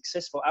these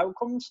successful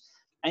outcomes.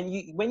 And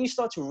when you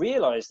start to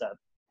realize that,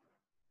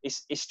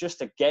 it's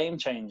just a game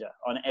changer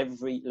on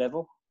every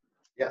level.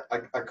 Yeah,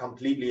 I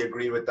completely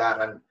agree with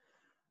that.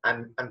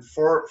 And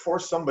for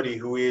somebody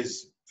who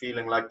is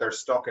feeling like they're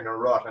stuck in a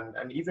rut,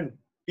 and even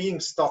being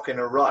stuck in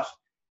a rut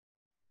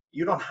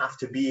you don't have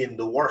to be in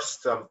the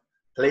worst of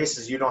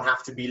places. You don't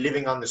have to be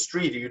living on the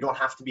street, or you don't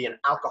have to be an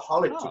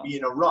alcoholic to be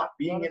in a rut.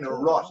 Being in a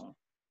rut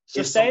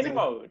is sustain something,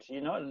 mode,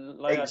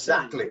 like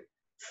exactly.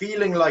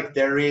 Feeling like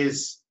there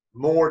is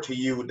more to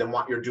you than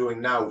what you're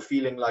doing now,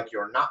 feeling like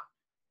you're not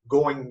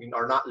going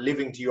or not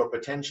living to your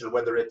potential,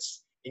 whether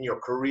it's in your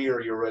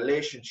career, your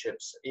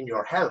relationships, in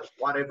your health,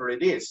 whatever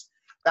it is.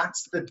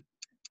 That's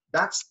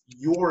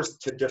yours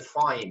to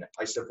define,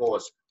 I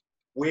suppose,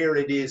 where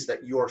it is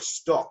that you're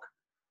stuck.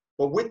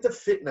 But with the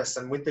fitness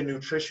and with the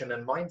nutrition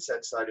and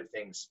mindset side of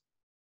things,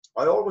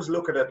 I always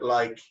look at it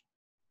like,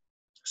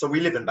 so we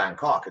live in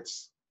Bangkok.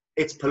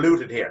 It's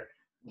polluted here.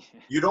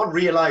 You don't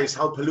realize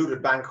how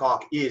polluted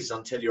Bangkok is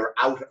until you're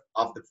out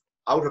of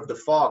the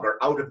fog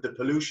or out of the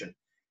pollution.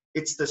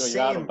 It's the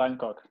same out of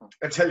Bangkok.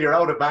 Until you're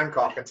out of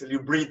Bangkok, until you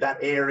breathe that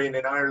air in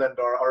Ireland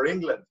or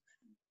England.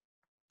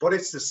 But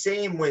it's the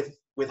same with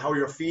how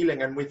you're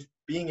feeling, and with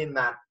being in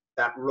that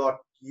rut.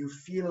 You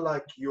feel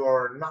like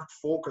you're not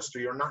focused, or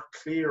you're not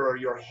clear, or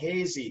you're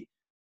hazy.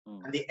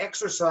 And the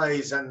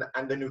exercise and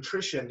the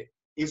nutrition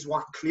is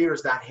what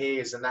clears that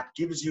haze, and that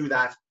gives you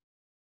that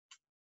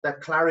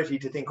clarity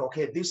to think,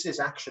 okay, this is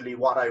actually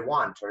what I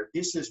want, or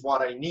this is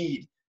what I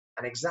need.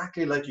 And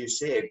exactly like you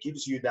say, it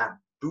gives you that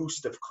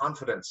boost of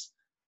confidence.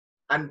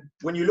 And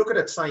when you look at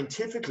it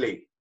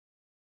scientifically,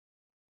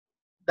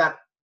 that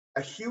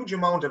a huge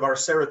amount of our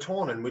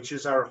serotonin, which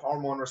is our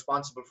hormone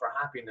responsible for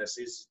happiness,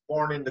 is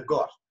born in the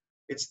gut.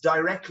 It's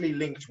directly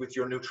linked with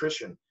your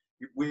nutrition.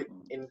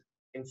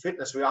 In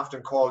fitness, we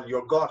often call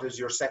your gut is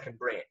your second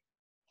brain.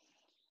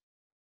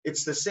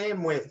 It's the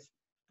same with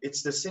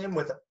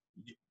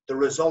the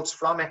results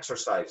from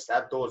exercise,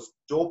 that those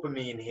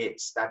dopamine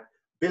hits, that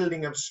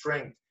building of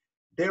strength.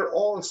 They're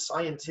all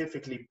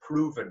scientifically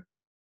proven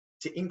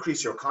to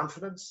increase your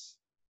confidence,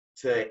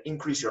 to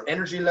increase your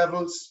energy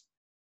levels,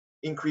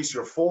 increase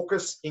your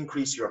focus,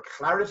 increase your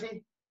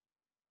clarity.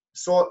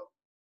 So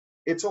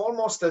it's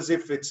almost as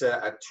if it's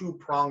a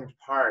two-pronged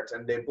part,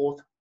 and they both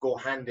go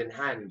hand in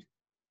hand,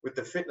 with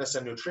the fitness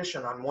and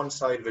nutrition on one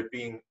side of it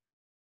being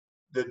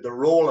the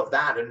role of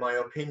that, in my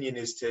opinion,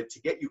 is to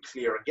get you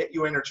clear and get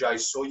you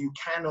energized, so you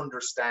can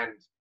understand,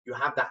 you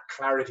have that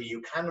clarity,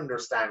 you can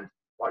understand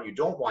what you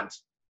don't want,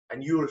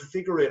 and you'll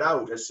figure it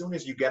out. As soon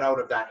as you get out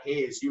of that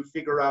haze, you'll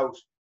figure out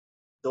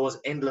those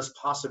endless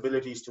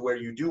possibilities to where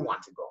you do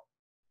want to go.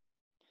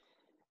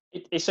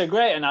 It's a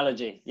great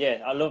analogy.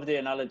 Yeah, I love the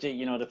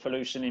analogy, the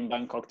pollution in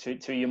Bangkok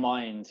to your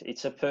mind.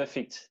 It's a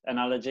perfect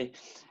analogy,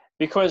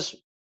 because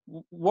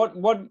what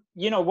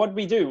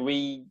we do,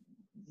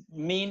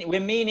 we're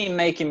meaning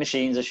making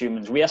machines as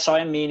humans. We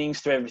assign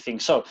meanings to everything.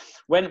 So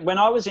when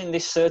I was in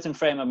this certain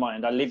frame of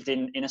mind, I lived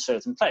in a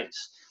certain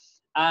place.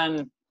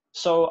 And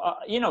so,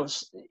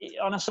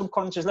 on a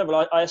subconscious level,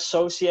 I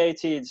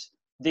associated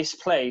this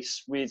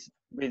place with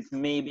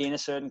me being a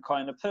certain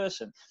kind of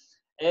person.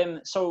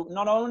 So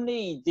not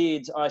only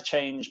did I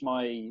change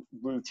my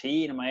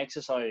routine and my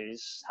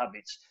exercise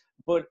habits,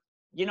 but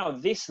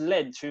this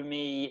led to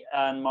me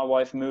and my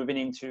wife moving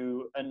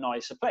into a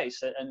nicer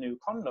place, a new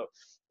condo.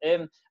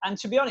 And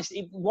to be honest,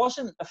 it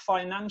wasn't a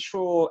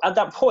financial, at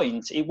that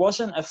point, it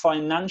wasn't a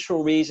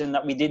financial reason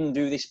that we didn't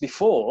do this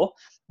before.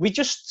 We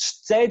just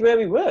stayed where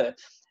we were,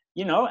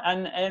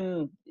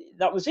 and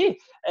that was it.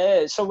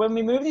 So when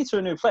we moved into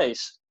a new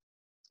place,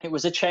 it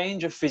was a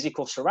change of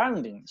physical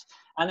surroundings.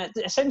 And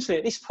essentially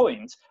at this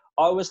point,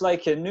 I was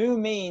like a new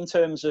me in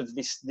terms of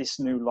this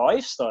new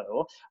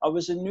lifestyle. I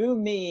was a new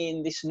me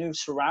in this new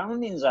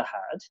surroundings I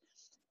had.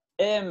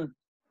 And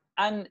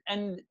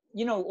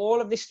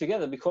all of this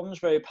together becomes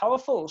very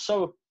powerful.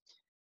 So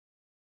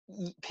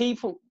when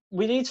people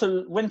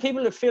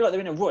feel like they're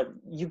in a rut,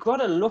 you got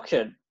to look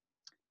at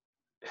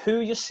who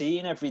you're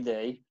seeing every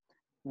day,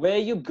 where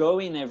you're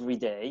going every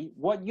day,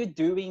 what you're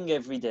doing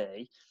every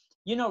day,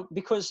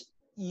 because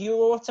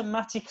you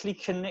automatically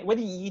connect,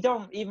 whether you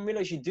don't even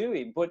realize you do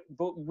it, but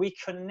we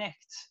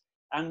connect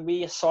and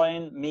we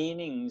assign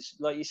meanings.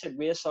 Like you said,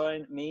 we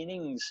assign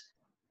meanings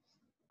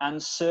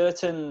and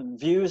certain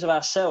views of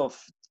ourselves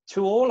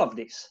to all of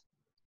this.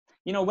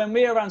 When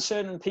we're around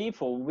certain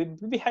people, we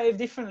behave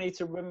differently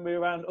to when we're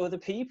around other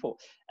people.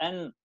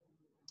 And,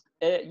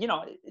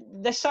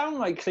 they sound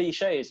like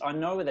cliches. I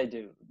know they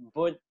do,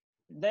 but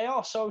they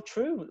are so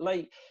true.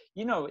 Like,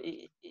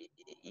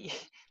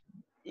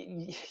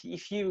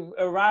 if you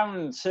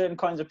around certain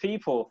kinds of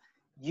people,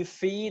 you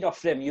feed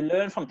off them, you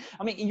learn from.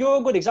 I mean, you're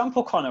a good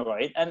example, Connor,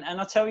 right? And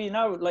I tell you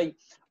now, like,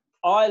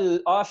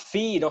 I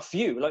feed off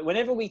you. Like,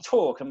 whenever we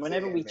talk and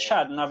whenever we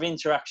chat and have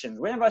interactions,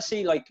 whenever I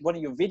see like one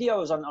of your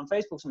videos on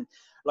Facebook or something,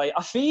 like,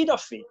 I feed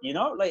off it,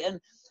 like,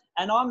 and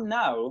I'm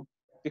now,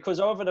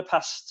 because over the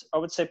past, I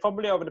would say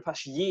probably over the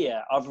past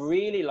year, I've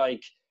really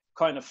like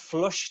kind of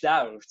flushed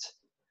out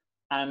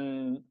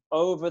and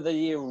over the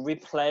year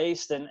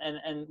replaced and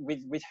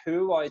with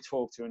who I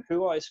talk to and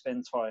who I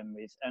spend time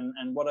with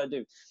and what I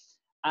do.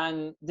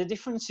 And the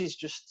difference is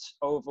just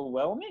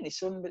overwhelming.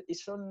 It's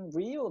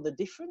unreal, the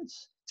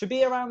difference. To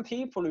be around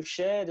people who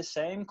share the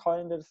same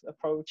kind of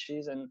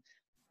approaches, and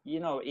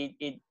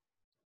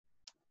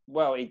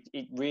well,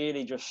 it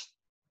really just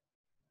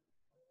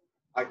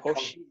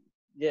pushed.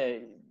 Yeah.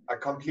 I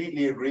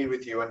completely agree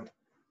with you, and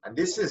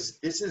this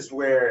is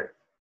where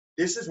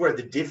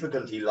the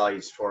difficulty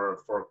lies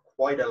for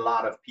quite a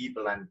lot of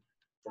people, and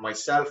for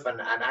myself,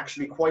 and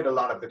actually quite a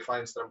lot of the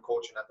clients that I'm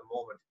coaching at the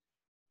moment,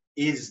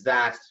 is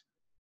that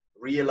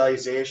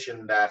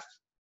realization that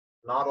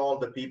not all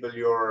the people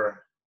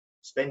you're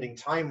spending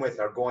time with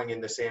are going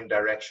in the same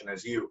direction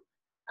as you.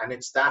 And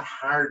it's that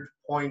hard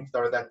point,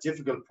 or that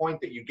difficult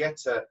point, that you get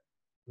to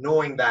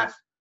knowing that,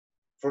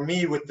 for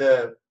me,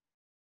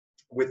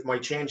 with my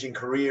changing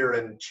career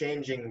and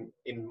changing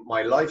in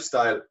my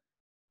lifestyle,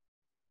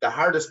 the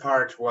hardest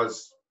part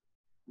was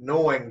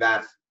knowing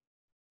that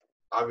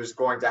I was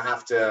going to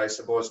have to, I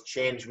suppose,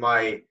 change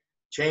my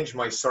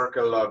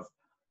circle of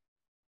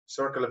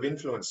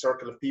influence,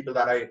 circle of people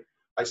that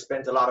I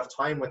spent a lot of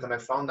time with. And I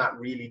found that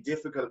really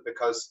difficult,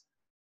 because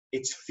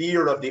it's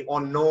fear of the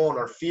unknown,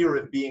 or fear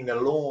of being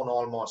alone,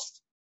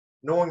 almost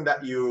knowing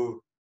that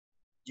you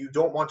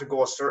don't want to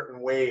go a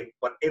certain way,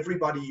 but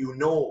everybody you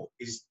know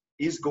is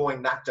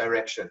going that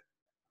direction,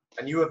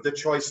 and you have the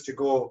choice to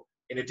go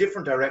in a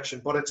different direction,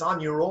 but it's on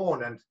your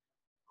own, and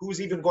who's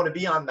even going to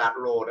be on that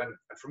road? And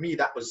for me,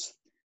 that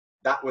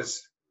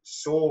was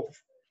so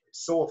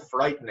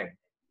frightening,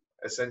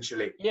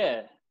 essentially.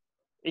 Yeah,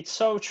 it's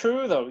so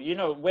true though.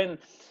 When,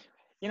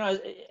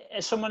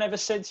 has someone ever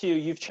said to you,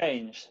 you've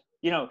changed?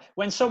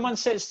 When someone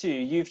says to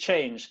you, you've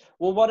changed,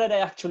 well, what are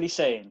they actually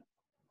saying?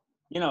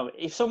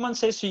 If someone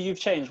says to you, you've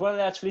changed, what are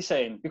they actually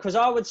saying? Because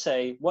I would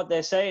say what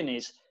they're saying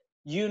is,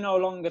 you're no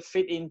longer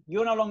in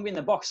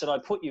the box that I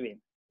put you in.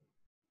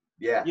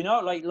 Yeah.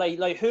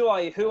 Like who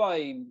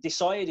I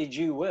decided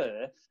you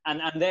were,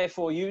 and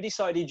therefore you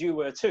decided you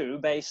were too,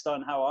 based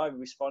on how I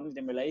responded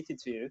and related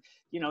to you.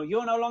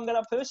 You're no longer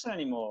that person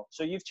anymore.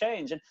 So you've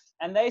changed.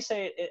 And they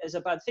say it as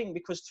a bad thing,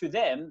 because to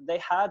them, they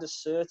had a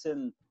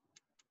certain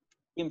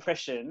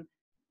impression.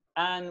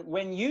 And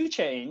when you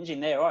change in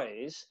their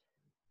eyes,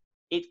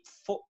 it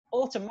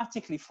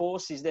automatically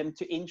forces them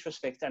to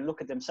introspect and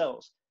look at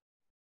themselves.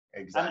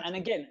 Exactly. And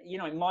again,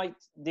 I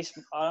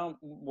don't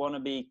want to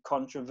be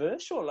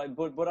controversial,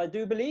 but I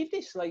do believe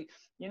this. I've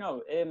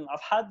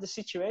had the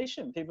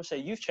situation. People say,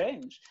 you've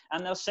changed,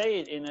 and they'll say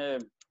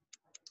it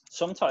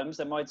sometimes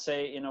they might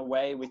say it in a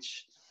way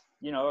which,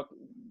 a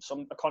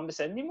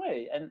condescending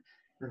way. And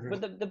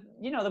but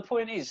the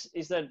point is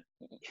that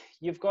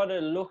you've got to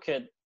look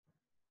at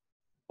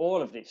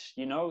all of this.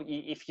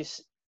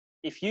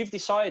 If you've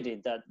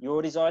decided that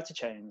your desire to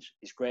change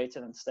is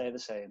greater than stay the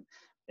same,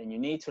 then you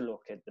need to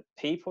look at the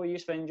people you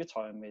spend your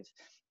time with.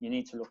 You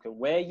need to look at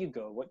where you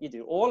go, what you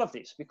do, all of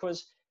this.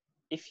 Because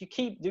if you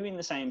keep doing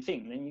the same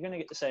thing, then you're going to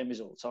get the same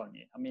results, aren't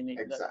you? I mean,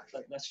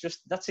 exactly.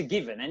 that's a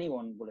given.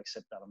 Anyone will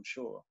accept that, I'm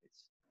sure.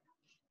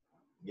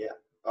 Yeah,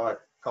 I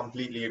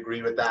completely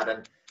agree with that.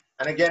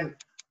 And again,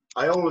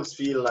 I always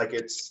feel like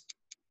it's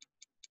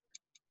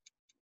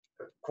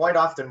quite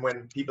often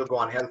when people go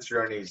on health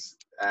journeys,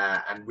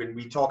 and when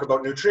we talk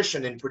about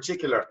nutrition in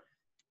particular,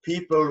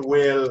 people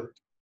will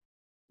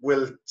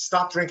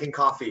stop drinking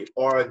coffee,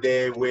 or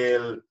they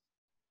will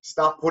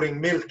stop putting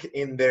milk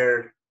in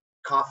their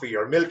coffee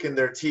or milk in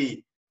their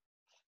tea.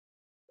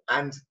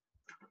 And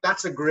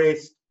that's a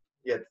great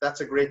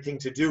thing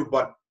to do,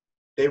 but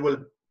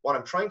what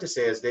I'm trying to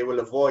say is they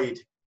will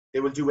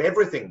do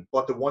everything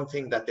but the one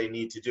thing that they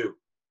need to do.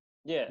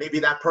 Yeah. Maybe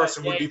that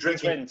person would be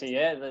drinking 20,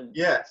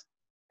 yeah,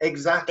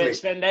 exactly.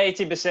 Spend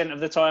 80% of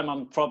the time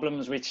on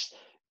problems which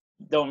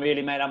don't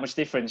really make that much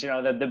difference.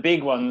 The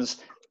big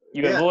ones,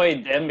 you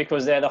avoid them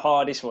because they're the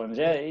hardest ones.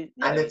 Yeah.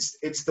 And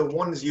it's the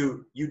ones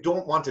you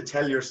don't want to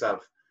tell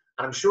yourself.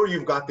 And I'm sure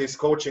you've got this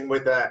coaching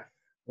with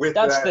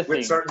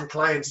certain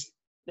clients.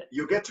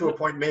 You get to a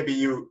point, maybe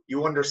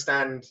you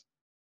understand,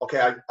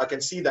 okay, I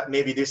can see that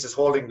maybe this is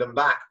holding them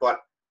back, but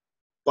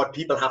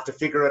people have to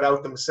figure it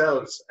out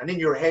themselves. And in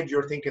your head,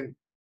 you're thinking,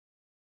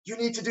 you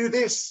need to do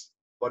this.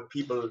 But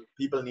people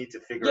need to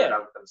figure it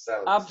out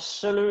themselves.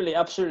 Absolutely.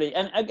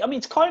 And I mean,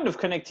 it's kind of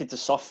connected to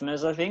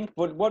softness, I think.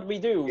 But what we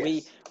do,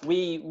 yes,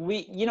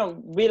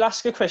 we'll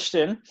ask a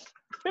question.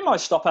 We might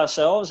stop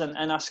ourselves and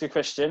ask a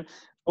question,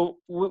 but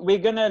we're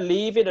going to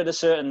leave it at a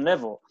certain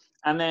level.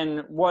 And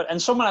then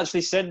and someone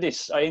actually said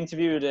this. I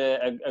interviewed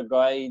a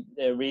guy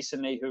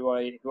recently who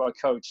I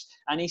coached,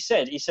 and he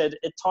said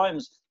at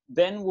times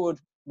Ben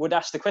would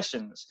ask the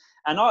questions,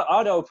 and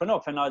I'd open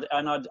up and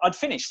I'd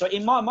finish. So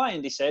in my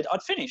mind, he said,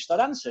 I'd finished, I'd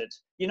answered.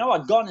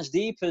 I'd gone as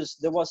deep as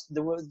there was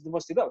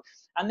to go.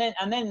 And then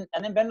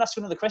Ben asked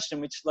another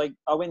question, which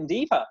I went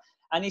deeper.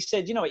 And he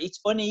said, it's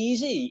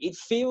uneasy. It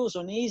feels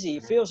uneasy.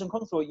 It feels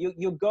uncomfortable.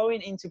 You're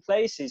going into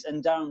places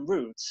and down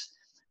routes,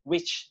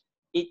 which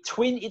it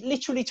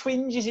literally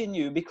twinges in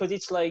you, because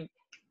it's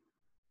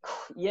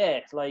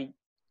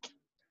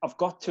I've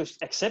got to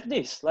accept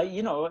this.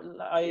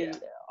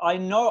 I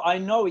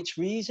know it's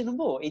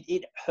reasonable.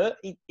 It hurt.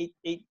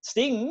 It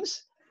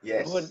stings.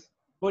 Yes.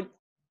 But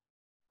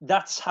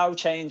that's how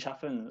change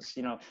happens,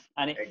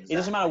 and it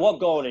doesn't matter what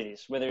goal it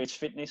is, whether it's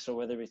fitness or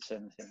whether it's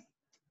anything.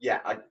 Yeah,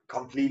 I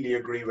completely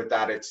agree with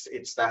that. It's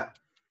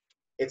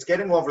it's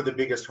getting over the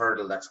biggest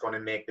hurdle that's going to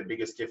make the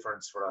biggest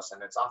difference for us.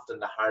 And it's often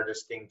the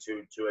hardest thing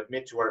to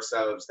admit to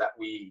ourselves that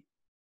we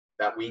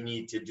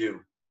need to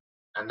do.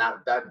 And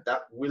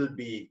that will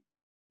be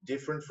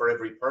different for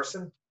every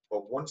person.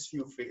 But once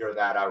you figure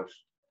that out,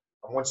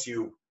 and once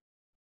you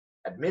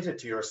admit it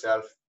to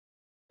yourself,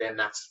 then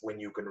that's when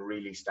you can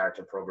really start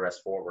to progress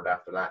forward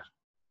after that.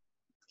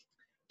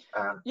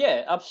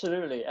 Yeah,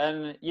 absolutely.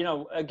 And, you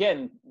know,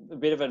 again, a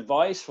bit of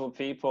advice for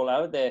people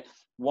out there.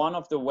 One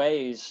of the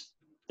ways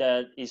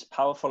that is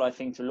powerful, I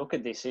think, to look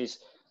at this is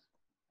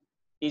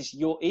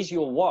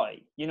your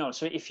why. You know,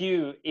 so if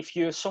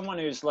you're someone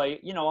who's like,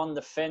 you know, on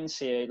the fence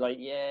here, like,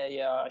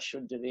 yeah, I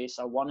should do this,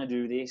 I want to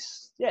do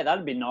this. Yeah,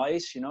 that'd be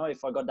nice, you know,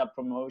 if I got that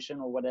promotion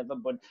or whatever,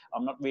 but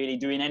I'm not really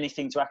doing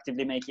anything to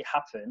actively make it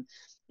happen.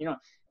 You know,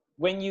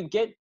 when you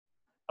get,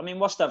 I mean,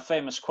 what's that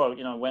famous quote?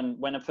 You know,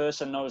 when a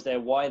person knows their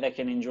why, they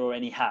can endure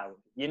anyhow.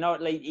 You know,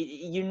 like,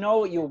 you know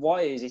what your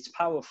why is. It's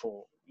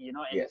powerful. You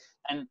know, Yes.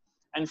 and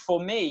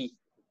for me,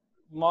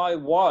 my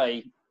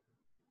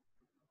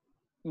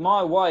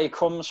why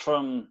comes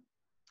from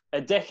a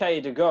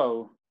decade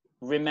ago,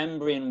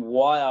 remembering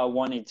why I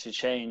wanted to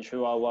change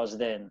who I was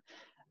then,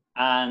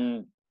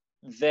 and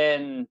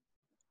then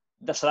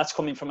that's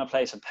coming from a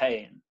place of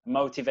pain,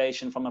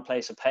 motivation from a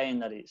place of pain,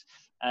 that is,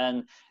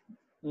 and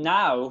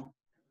now.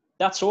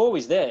 That's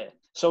always there.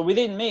 So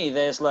within me,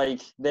 there's a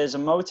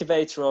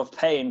motivator of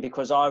pain,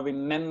 because I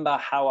remember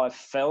how I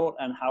felt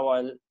and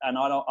I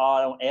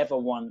don't ever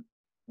want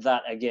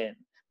that again.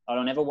 I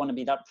don't ever want to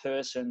be that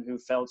person who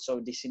felt so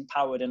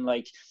disempowered and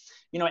like,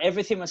 you know,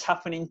 everything was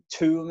happening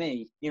to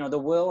me. You know, the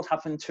world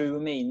happened to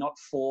me, not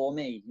for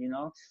me. You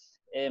know,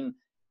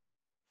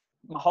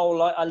 my whole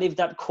life I lived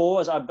that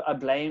cause. I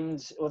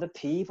blamed other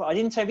people. I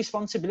didn't take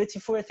responsibility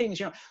for things.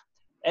 You know,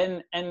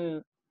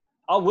 and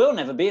I will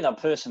never be that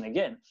person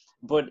again.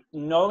 But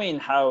knowing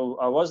how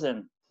I was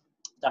then,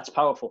 that's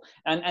powerful.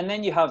 And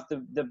then you have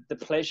the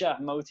pleasure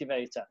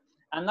motivator.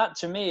 And that,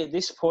 to me, at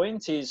this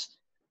point, is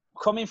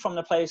coming from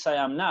the place I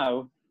am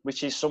now,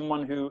 which is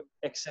someone who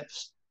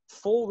accepts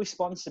full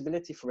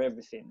responsibility for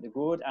everything, the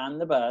good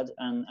and the bad,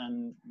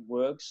 and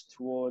works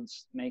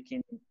towards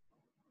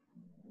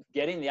getting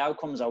the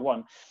outcomes I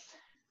want.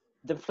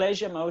 The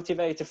pleasure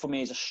motivator for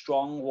me is a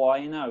strong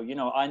why now. You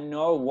know, I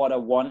know what I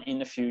want in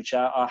the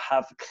future. I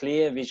have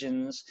clear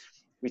visions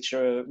which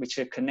are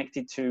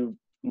connected to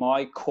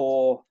my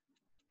core,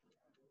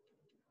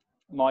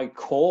 what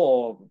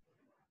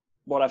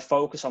I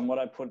focus on, what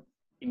I put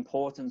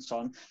importance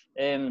on.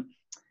 And,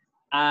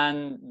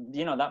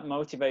 you know, that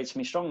motivates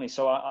me strongly.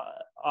 So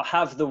I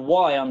have the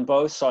why on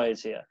both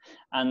sides here.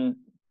 And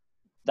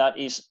that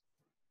is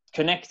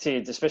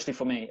connected, especially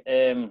for me.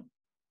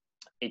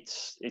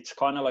 It's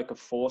kind of like a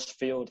force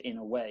field in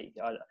a way.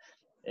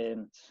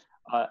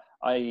 I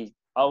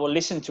will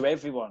listen to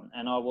everyone,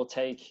 and I will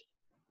take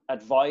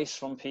advice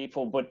from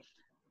people, but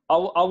I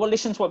will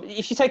listen to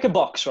if you take a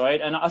box, right?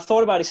 And I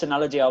thought about this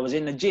analogy. I was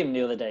in the gym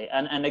the other day,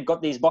 and they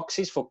got these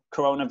boxes for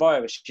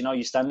coronavirus. You know,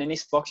 you stand in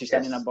this box, you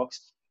stand in that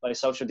box, like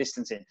social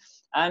distancing.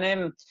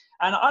 And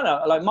I don't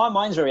know, like, my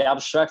mind's very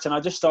abstract, and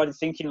I just started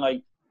thinking,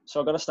 like, so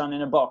I got to stand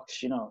in a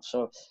box, you know.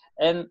 So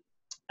and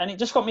it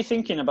just got me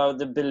thinking about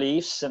the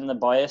beliefs and the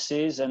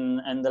biases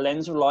and the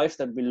lens of life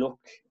that we look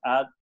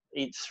at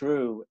it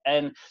through.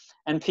 And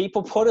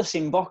people put us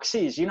in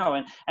boxes, you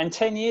know, and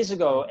 10 years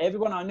ago,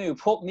 everyone I knew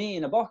put me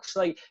in a box.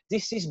 Like,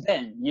 this is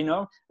Ben, you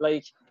know,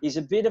 like, he's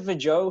a bit of a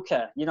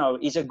joker, you know,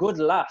 he's a good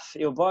laugh,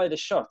 he'll buy the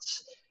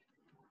shots.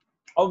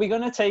 Are we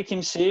going to take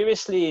him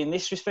seriously in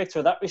this respect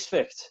or that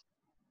respect?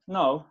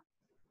 No.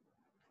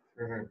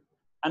 Mm-hmm.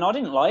 And I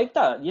didn't like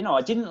that, you know,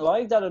 I didn't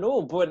like that at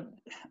all, but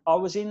I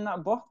was in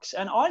that box,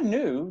 and I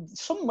knew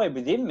somewhere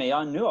within me,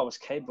 I knew I was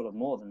capable of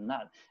more than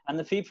that. And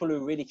the people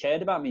who really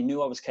cared about me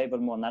knew I was capable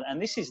of more than that.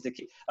 And this is the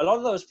key. A lot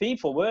of those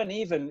people weren't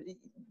even,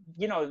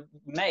 you know,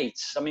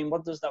 mates. I mean,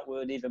 what does that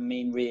word even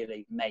mean,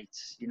 really?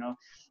 Mates, you know?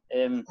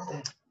 You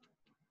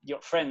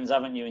got friends,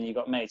 haven't you? And you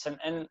got mates.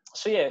 And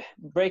so, yeah,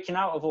 breaking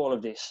out of all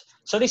of this.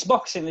 So this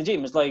box in the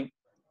gym is like,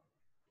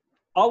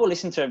 I will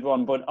listen to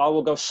everyone, but I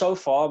will go so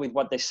far with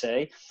what they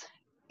say.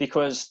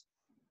 Because,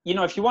 you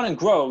know, if you want to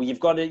grow, you've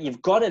got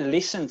to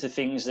listen to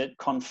things that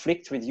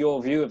conflict with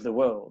your view of the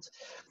world.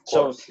 Of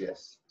course,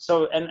 yes.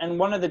 So, and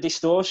one of the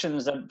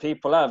distortions that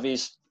people have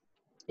is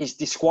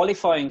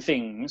disqualifying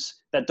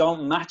things that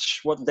don't match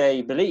what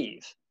they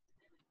believe.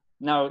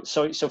 Now,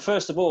 so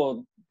first of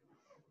all,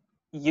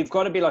 you've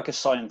got to be like a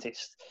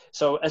scientist.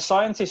 So a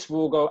scientist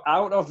will go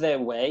out of their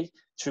way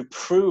to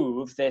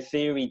prove their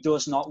theory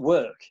does not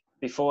work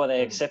before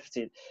they accept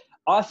it.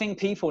 I think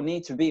people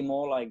need to be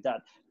more like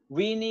that.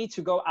 We need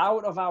to go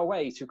out of our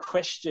way to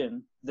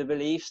question the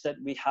beliefs that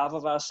we have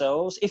of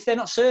ourselves if they're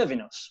not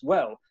serving us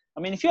well. I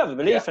mean, if you have a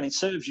belief and it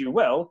serves you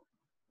well,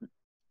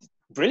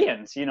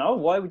 brilliant, you know,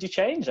 why would you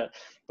change that?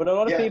 But a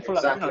lot of people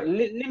have, you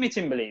know,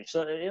 limiting beliefs.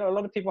 So, you know, a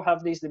lot of people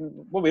have these,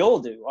 well, we all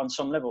do on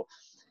some level.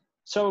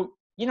 So,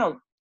 you know,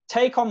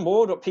 take on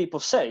board what people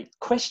say,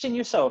 question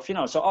yourself, you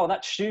know, so, oh,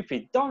 that's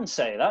stupid. Don't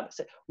say that.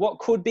 What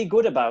could be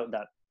good about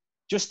that?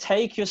 Just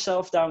take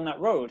yourself down that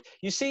road.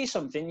 You see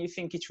something, you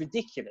think it's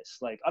ridiculous.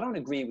 Like, I don't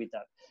agree with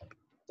that.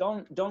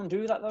 Don't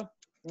do that though.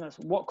 You know,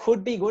 what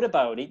could be good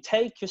about it?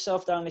 Take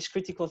yourself down this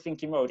critical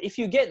thinking road. If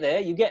you get there,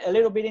 you get a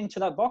little bit into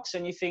that box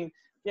and you think,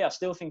 yeah, I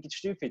still think it's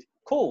stupid.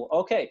 Cool,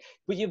 okay.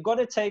 But you've got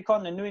to take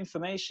on the new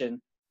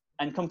information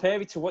and compare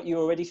it to what you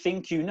already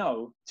think you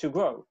know to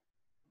grow.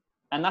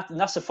 And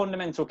that's a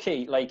fundamental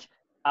key. Like,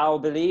 our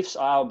beliefs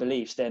are our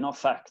beliefs. They're not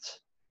facts.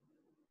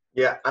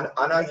 Yeah, and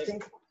I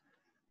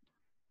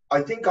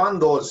think on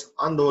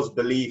those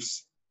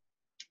beliefs,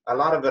 a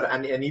lot of it,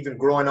 and even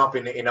growing up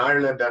in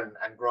Ireland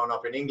and growing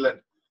up in England,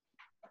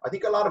 I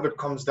think a lot of it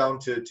comes down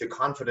to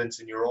confidence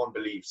in your own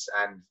beliefs.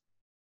 And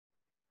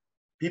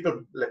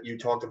people, you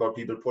talked about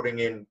people putting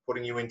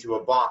you into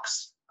a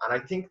box. And I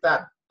think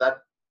that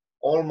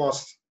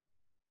almost,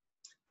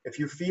 if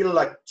you feel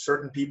like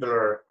certain people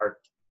are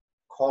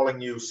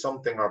calling you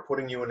something or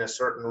putting you in a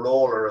certain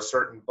role or a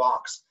certain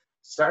box,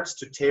 starts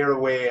to tear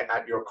away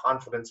at your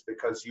confidence,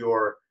 because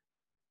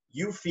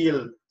you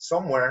feel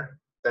somewhere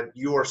that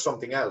you're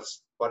something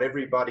else, but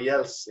everybody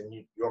else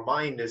in your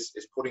mind is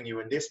putting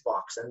you in this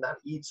box, and that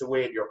eats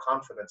away at your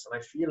confidence. And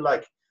I feel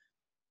like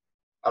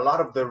a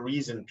lot of the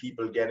reason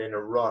people get in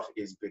a rut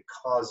is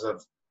because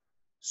of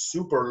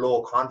super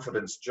low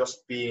confidence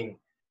just being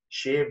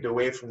shaved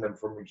away from them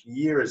for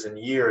years and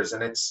years.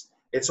 And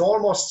it's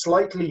almost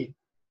slightly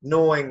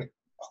knowing,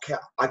 okay,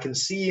 I can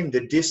see in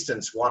the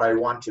distance what I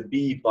want to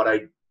be, but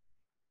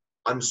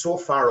I'm so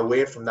far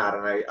away from that,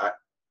 and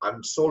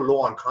I'm so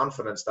low on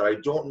confidence that I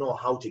don't know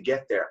how to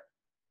get there.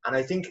 And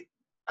I think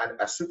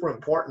a super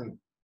important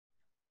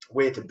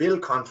way to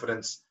build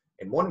confidence,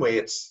 in one way,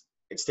 it's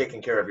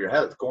taking care of your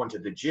health, going to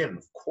the gym.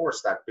 Of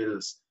course, that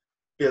builds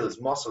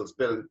muscles,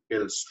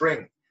 builds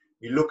strength.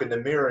 You look in the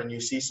mirror and you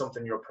see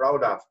something you're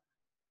proud of.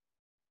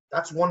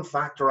 That's one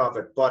factor of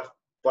it, but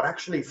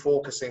actually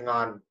focusing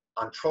on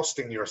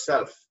trusting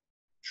yourself,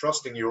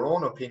 trusting your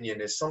own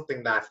opinion, is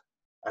something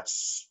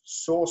that's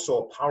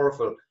so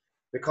powerful.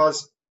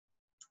 Because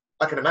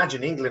I can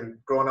imagine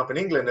growing up in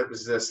England, it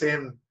was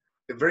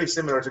very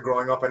similar to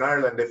growing up in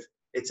Ireland. If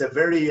it's a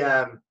very,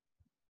 I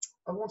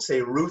won't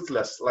say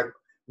ruthless, like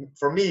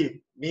for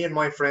me and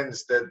my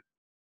friends,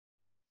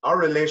 our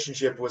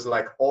relationship was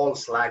like all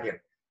slagging.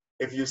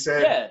 If you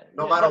said,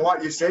 no matter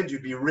what you said,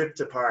 you'd be ripped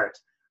apart.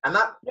 And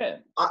that,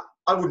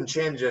 I wouldn't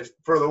change it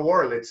for the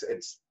world. It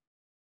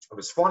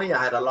was funny.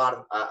 I had a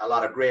lot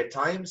of great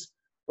times,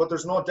 but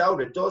there's no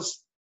doubt it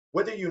does,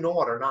 whether you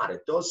know it or not,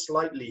 it does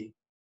slightly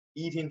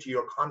eat into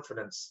your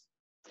confidence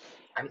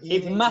and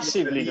eat into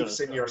your beliefs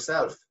in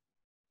yourself.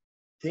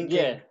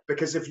 Thinking,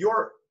 because if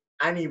you're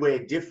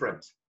anyway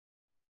different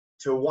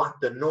to what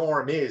the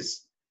norm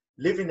is,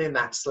 living in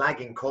that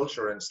slagging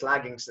culture and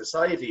slagging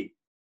society,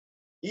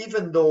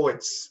 even though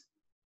it's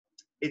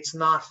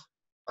not,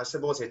 I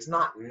suppose it's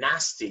not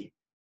nasty,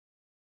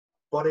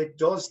 but it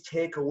does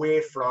take away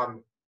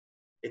from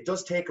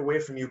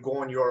you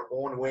going your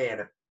own way,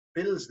 and it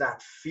builds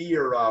that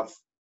fear of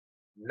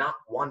not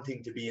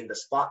wanting to be in the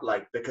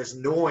spotlight, because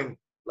knowing,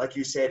 like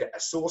you said,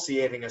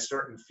 associating a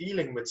certain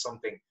feeling with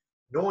something,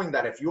 knowing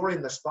that if you're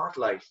in the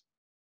spotlight,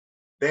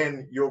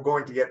 then you're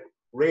going to get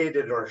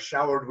raided or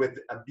showered with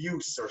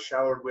abuse or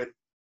showered with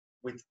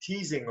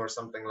teasing or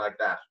something like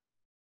that.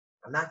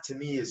 And that to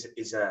me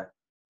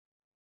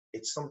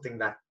it's something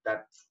that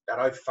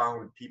I've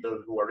found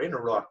people who are in a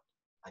rut,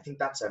 I think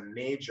that's a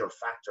major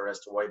factor as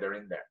to why they're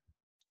in there.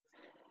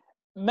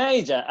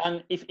 Major.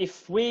 And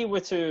if we were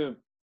to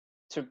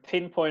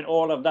pinpoint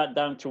all of that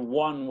down to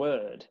one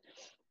word,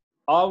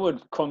 I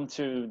would come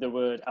to the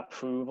word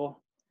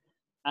approval.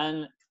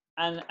 And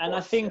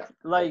I think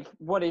like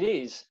what it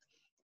is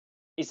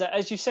that,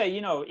 as you say,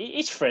 you know,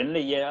 it's friendly.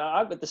 Yeah,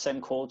 I've got the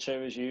same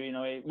culture as you. You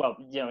know, well,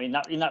 you know, in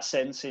that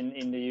sense,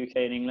 in the UK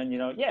and England, you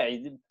know,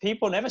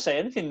 people never say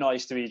anything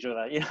nice to each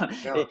other. You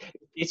know,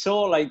 it's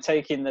all like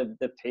taking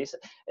the piss.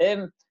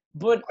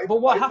 But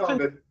what happened?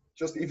 Found it,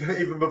 just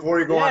even before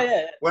you go on,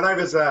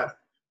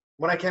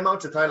 when I came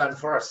out to Thailand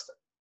first,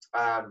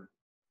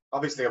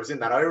 obviously I was in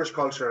that Irish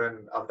culture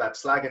and of that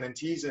slagging and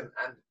teasing,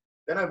 and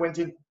then I went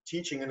in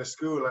teaching in a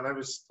school, and I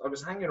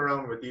was hanging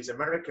around with these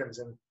Americans,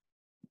 and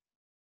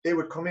they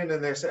would come in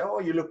and they say, "Oh,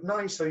 you look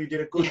nice, so you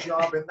did a good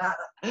job in that."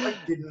 I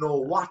didn't know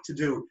what to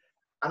do,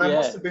 and I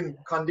must have been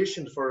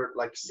conditioned for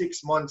like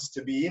 6 months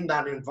to be in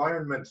that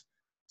environment.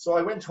 So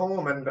I went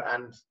home and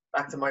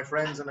back to my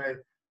friends, and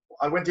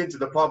I went into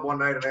the pub one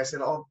night and I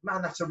said, "Oh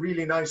man, that's a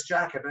really nice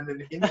jacket," and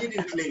then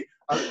immediately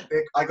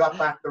I got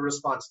back the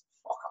response,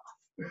 "Fuck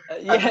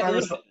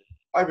off."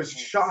 I was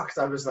shocked.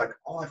 I was like,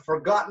 "Oh, I've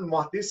forgotten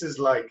what this is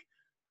like."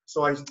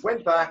 So I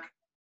went back,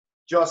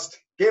 just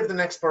gave the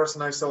next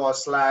person I saw a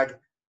slag,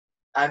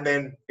 and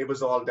then it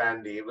was all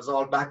dandy. It was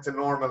all back to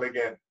normal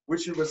again,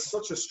 which was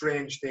such a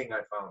strange thing,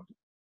 I found.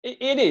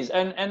 It is.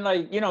 And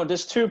like, you know,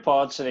 there's two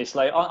parts to this.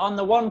 Like on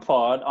the one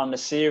part, on the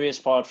serious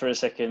part for a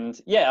second,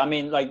 I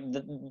mean, like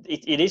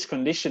it is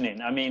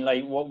conditioning. I mean,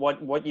 like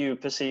what you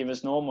perceive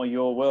as normal,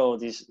 your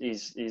world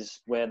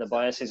is where the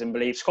biases and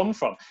beliefs come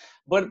from.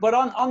 But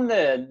on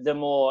the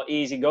more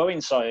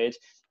easygoing side,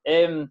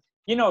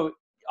 You know,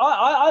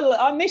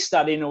 I miss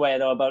that in a way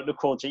though about the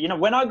culture. You know,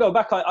 when I go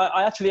back,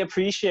 I actually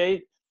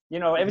appreciate, you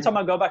know, every time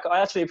I go back,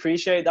 I actually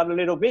appreciate that a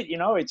little bit. You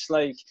know, it's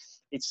like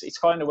it's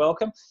kind of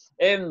welcome.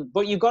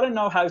 But you got to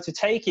know how to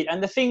take it.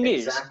 And the thing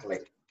is,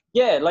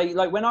 yeah,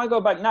 like when I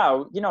go back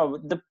now, you know,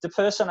 the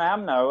person I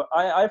am now,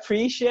 I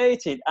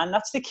appreciate it, and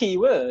that's the key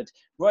word,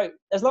 right?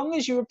 As long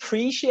as you're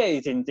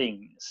appreciating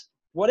things,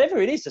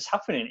 whatever it is that's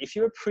happening, if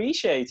you're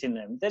appreciating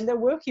them, then they're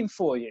working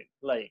for you.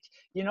 Like,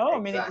 you know, I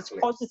mean, it's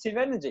positive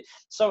energy.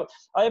 So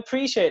I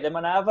appreciate them,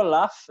 and I have a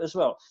laugh as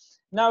well.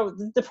 Now,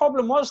 the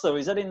problem was though,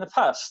 is that in the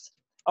past,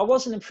 I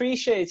wasn't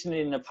appreciating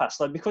it in the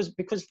past, like because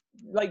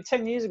like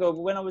 10 years ago,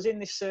 when I was in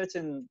this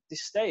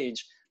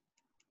stage,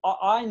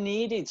 I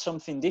needed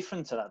something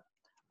different to that.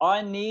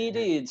 I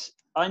needed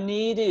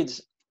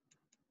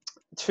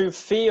to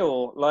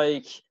feel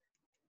like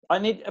I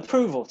need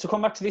approval, to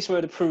come back to this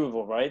word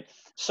approval, right?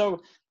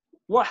 So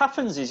what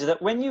happens is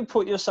that when you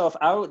put yourself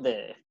out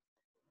there,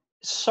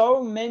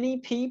 so many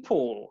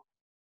people,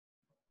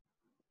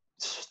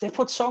 they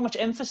put so much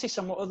emphasis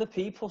on what other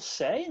people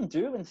say and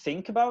do and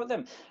think about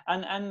them.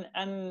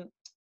 And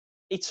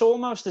it's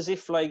almost as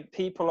if like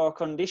people are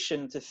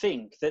conditioned to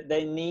think that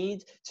they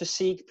need to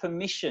seek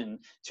permission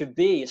to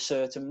be a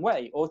certain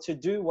way or to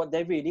do what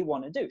they really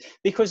want to do,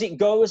 because it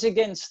goes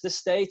against the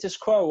status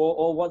quo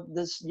or what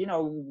this, you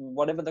know,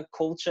 whatever the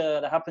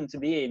culture that happen to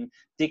be in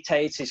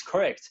dictates is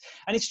correct.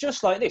 And it's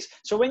just like this.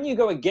 So when you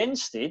go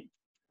against it,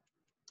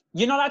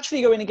 you're not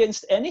actually going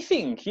against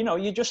anything. You know,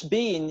 you're just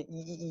being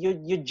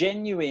your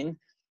genuine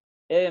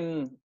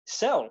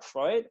self,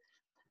 right?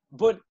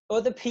 But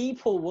other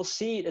people will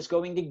see it as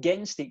going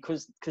against it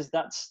because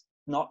that's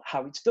not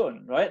how it's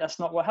done, right? That's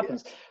not what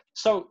happens.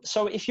 Yeah.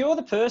 So if you're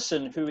the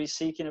person who is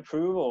seeking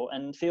approval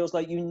and feels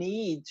like you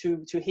need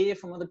to hear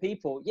from other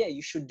people, yeah,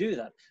 you should do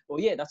that. Or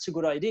yeah, that's a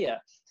good idea.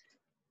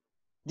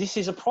 This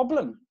is a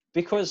problem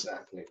because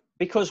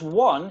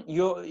one,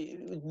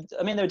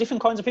 I mean, there are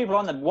different kinds of people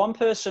on there. One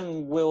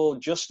person will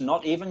just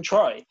not even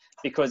try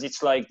because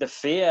it's like the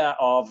fear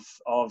of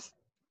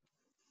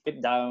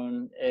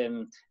down,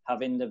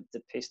 having the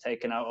piss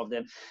taken out of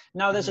them.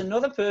 Now there's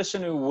another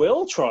person who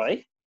will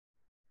try,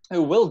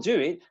 who will do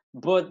it,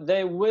 but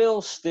they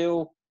will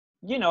still,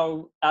 you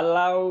know,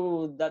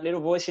 allow that little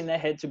voice in their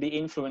head to be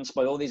influenced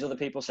by all these other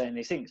people saying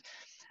these things.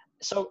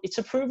 So it's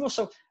approval.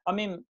 So I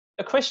mean,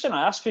 a question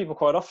I ask people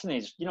quite often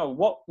is, you know,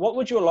 what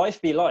would your life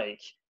be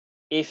like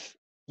if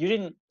you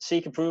didn't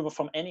seek approval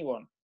from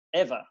anyone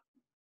ever?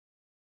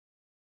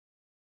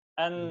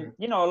 And,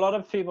 you know, a lot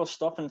of people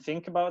stop and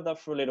think about that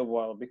for a little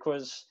while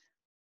because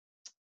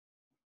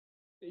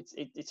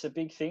it's a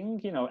big thing,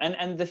 you know.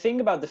 And the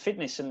thing about the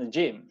fitness in the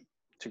gym,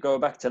 to go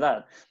back to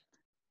that,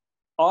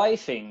 I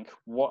think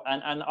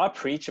and I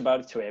preach about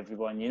it to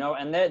everyone, you know,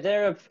 and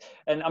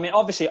and I mean,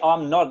 obviously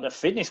I'm not a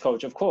fitness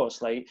coach, of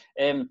course, like,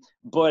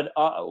 but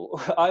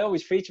I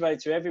always preach about it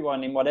to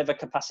everyone in whatever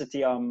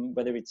capacity,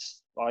 whether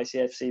it's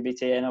ICF,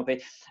 CBT,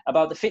 NLP,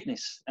 about the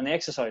fitness and the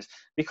exercise,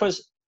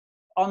 because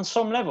on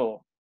some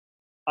level,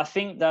 I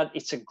think that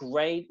it's a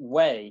great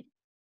way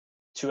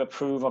to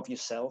approve of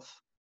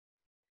yourself.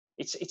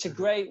 It's a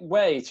great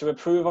way to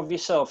approve of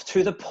yourself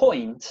to the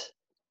point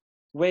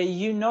where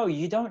you know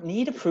you don't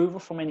need approval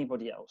from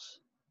anybody else.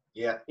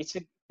 Yeah. It's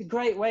a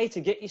great way to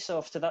get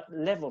yourself to that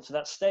level, to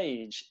that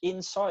stage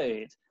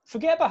inside.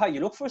 Forget about how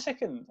you look for a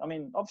second. I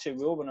mean, obviously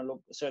we all want to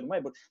look a certain way,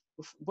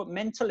 but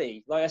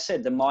mentally, like I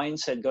said, the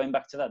mindset, going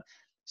back to that,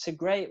 it's a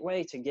great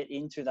way to get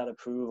into that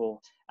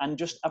approval and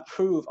just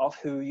approve of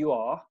who you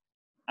are.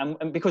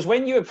 And because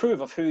when you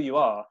approve of who you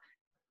are,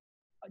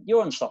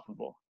 you're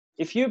unstoppable.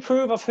 If you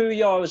approve of who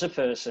you are as a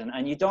person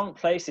and you don't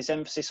place this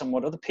emphasis on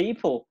what other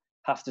people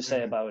have to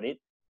say about it,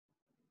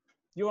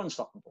 you're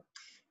unstoppable.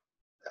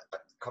 I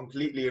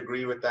completely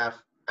agree with that.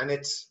 And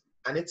it's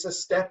a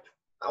step,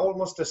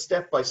 almost a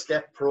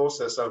step-by-step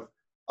process of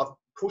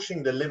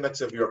pushing the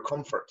limits of your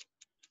comfort.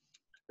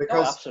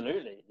 Because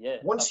absolutely, yeah.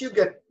 Once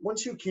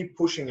you keep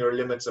pushing your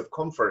limits of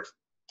comfort,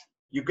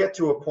 you get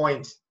to a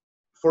point.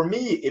 For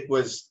me, it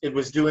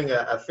was doing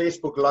a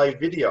Facebook Live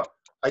video.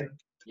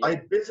 I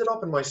built it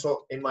up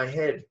in my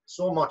head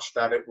so much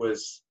that it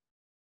was,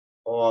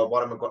 oh,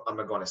 what am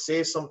I going to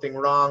say something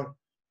wrong?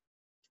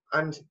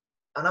 And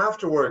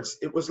afterwards,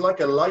 it was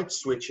like a light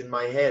switch in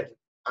my head,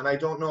 and I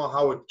don't know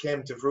how it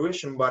came to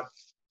fruition, but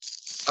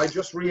I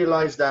just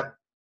realized that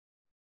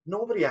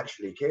nobody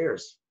actually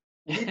cares.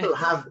 People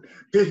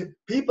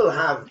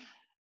have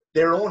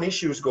their own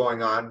issues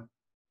going on.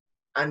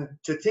 And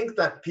to think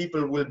that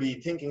people will be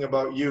thinking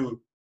about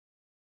you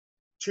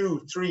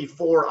 2, 3,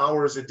 4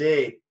 hours a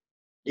day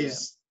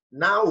is,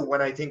 now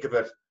when I think of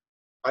it,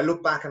 I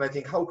look back and I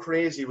think, how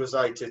crazy was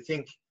I to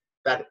think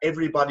that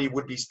everybody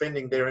would be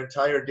spending their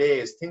entire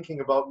days thinking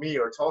about me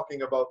or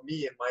talking about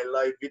me in my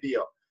live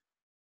video.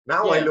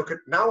 Now I look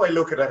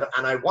at it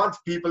and I want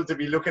people to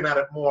be looking at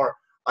it more.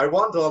 I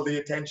want all the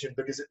attention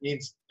because it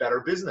means better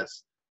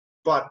business.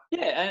 But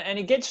yeah, and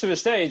it gets to a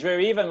stage where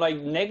even like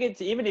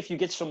negative, even if you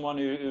get someone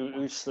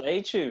who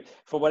slates you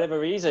for whatever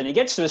reason, it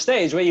gets to a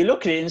stage where you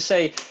look at it and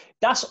say,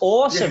 "That's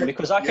awesome yeah,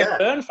 because I can yeah,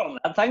 learn from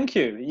that. Thank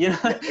you." You know.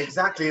 yeah,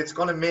 exactly. It's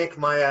going to make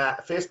my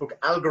Facebook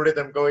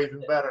algorithm go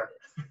even better.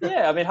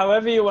 Yeah, I mean,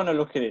 however you want to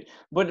look at it,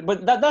 but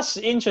that's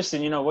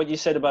interesting. You know what you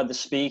said about the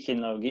speaking,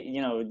 though.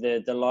 You know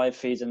the live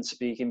feeds and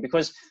speaking,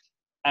 because,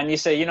 and you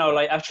say, you know,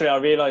 like actually, I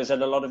realize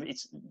that a lot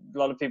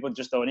of people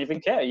just don't even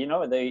care. You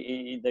know,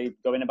 they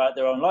going about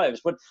their own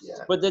lives,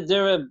 Yeah. but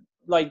there are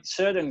like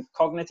certain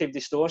cognitive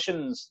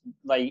distortions,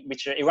 like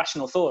which are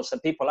irrational thoughts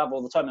that people have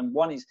all the time, and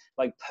one is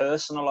like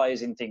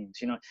personalizing things.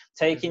 You know,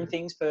 taking Hmm.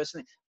 things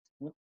personally.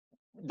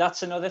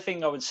 That's another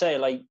thing I would say,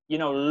 like, you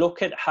know,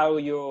 look at how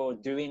you're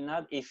doing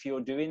that. If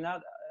you're doing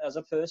that as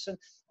a person,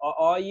 or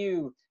are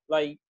you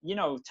like, you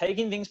know,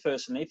 taking things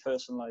personally,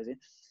 personalizing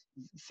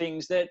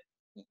things that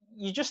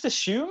you're just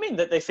assuming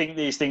that they think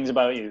these things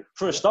about you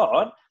for a Yeah.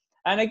 start.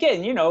 And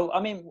again, you know,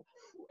 I mean,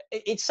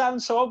 it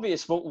sounds so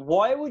obvious, but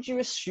why would you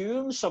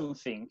assume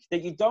something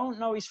that you don't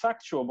know is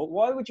factual? But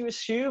why would you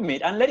assume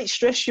it and let it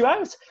stress you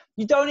out?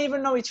 You don't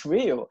even know it's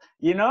real,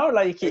 you know,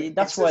 like that's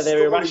It's a why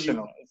they're story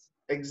irrational.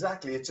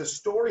 exactly. It's a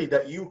story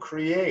that you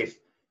create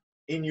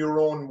in your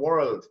own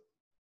world.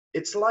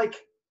 It's like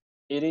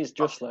It is I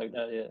just like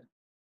that, yeah.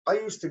 I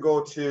used to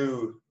go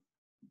to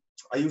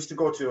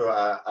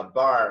a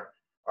bar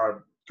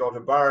or go to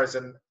bars,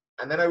 and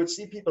then I would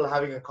see people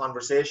having a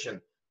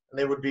conversation, and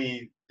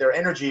their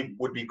energy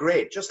would be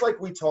great, just like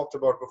we talked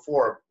about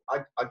before.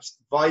 I just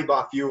vibe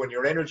off you, and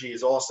your energy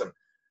is awesome.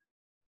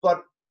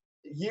 But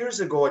years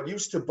ago, it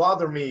used to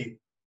bother me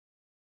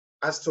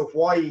as to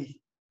why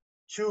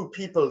two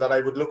people that I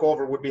would look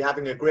over would be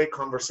having a great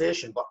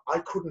conversation, but I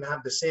couldn't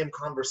have the same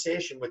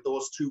conversation with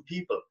those two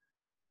people.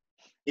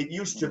 It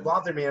used to Mm.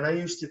 bother me, and I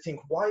used to think,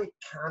 why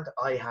can't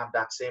I have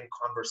that same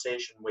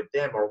conversation with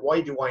them, or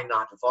why do I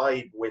not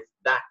vibe with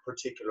that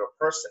particular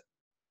person?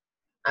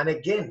 And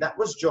again, that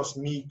was just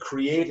me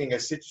creating a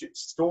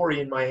story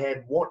in my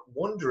head,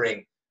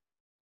 wondering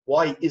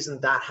why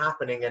isn't that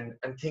happening,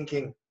 and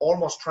thinking,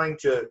 almost trying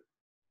to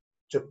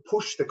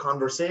push the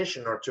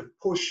conversation, or to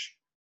push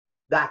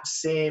that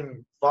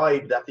same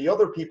vibe that the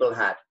other people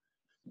had.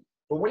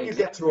 But when you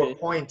get to a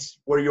Exactly. point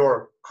where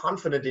you're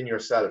confident in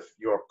yourself,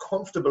 you're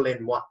comfortable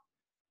in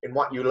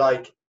what you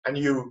like, and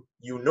you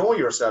know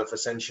yourself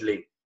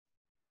essentially,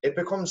 it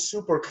becomes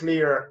super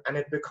clear, and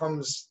it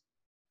becomes,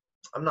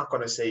 I'm not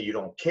going to say you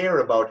don't care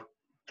about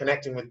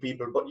connecting with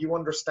people, but you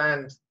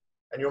understand,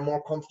 and you're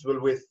more comfortable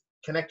with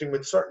connecting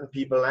with certain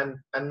people, and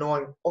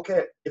knowing,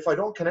 okay, if I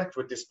don't connect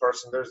with this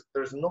person,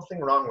 there's nothing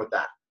wrong with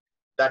that.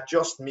 That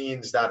just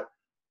means that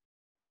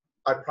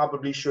I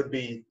probably should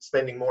be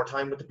spending more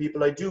time with the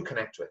people I do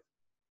connect with.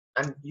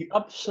 And you will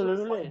find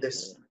Absolutely.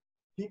 this,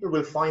 people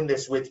will find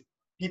this with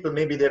people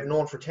maybe they've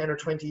known for 10 or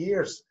 20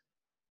 years.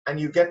 And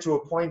you get to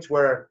a point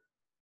where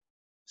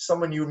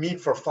someone you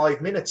meet for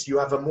 5 minutes, you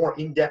have a more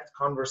in-depth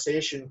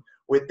conversation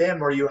with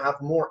them, or you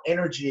have more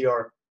energy,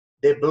 or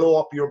they blow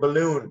up your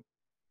balloon,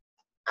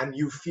 and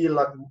you feel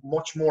like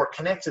much more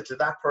connected to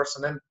that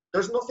person. And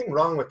there's nothing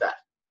wrong with that.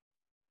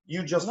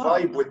 You just No,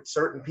 vibe no. with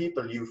certain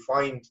people, you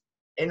find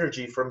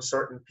energy from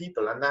certain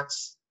people, and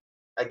that's,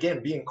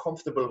 again, being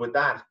comfortable with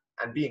that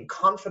and being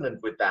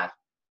confident with that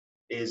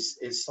is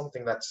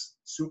something that's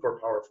super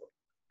powerful.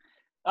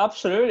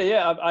 Absolutely,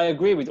 yeah, I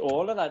agree with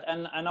all of that,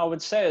 and I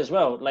would say as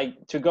well,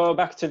 like to go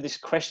back to these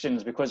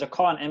questions, because I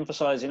can't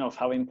emphasize enough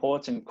how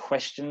important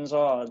questions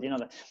are. You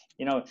know,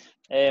 you know,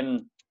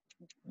 um,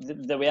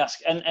 that we ask,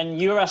 and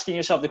you're asking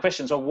yourself the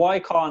question. So why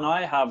can't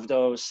I have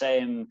those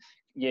same,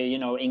 you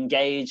know,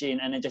 engaging,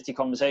 energetic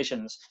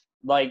conversations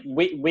like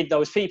with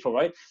those people,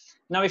 right?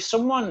 Now, if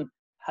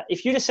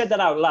you'd have said that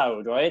out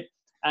loud, right,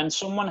 and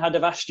someone had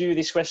have asked you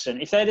this question,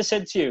 if they'd have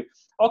said to you,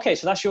 okay,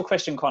 so that's your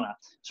question, Connor.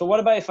 So what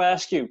about if I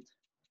ask you,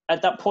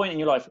 at that point in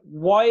your life,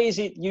 why is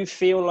it you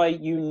feel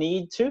like you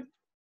need to,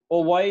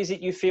 or why is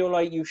it you feel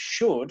like you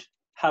should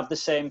have the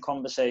same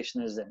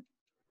conversation as them?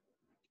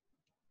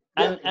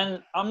 Yeah,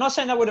 And I'm not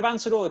saying that would have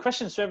answered all the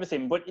questions to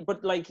everything,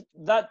 but like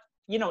that,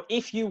 you know,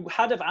 if you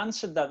had have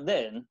answered that,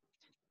 then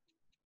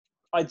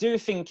I do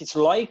think it's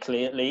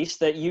likely, at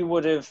least, that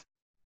you've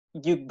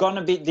gone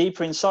a bit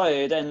deeper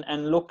inside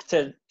and looked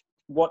at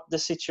what the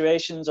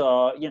situations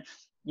are,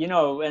 you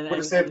know, would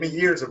have saved me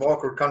years of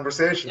awkward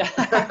conversation.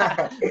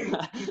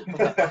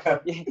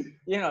 but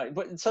you know,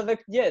 but so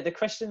the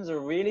questions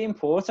are really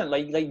important,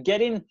 like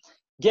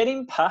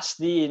getting past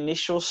the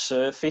initial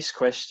surface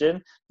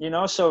question, you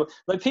know. So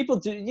like people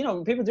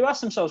do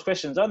ask themselves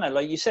questions, don't they?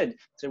 Like you said,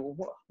 so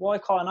why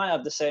can't I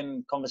have the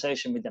same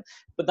conversation with them?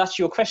 But that's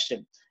your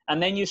question.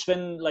 And then you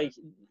spend, like,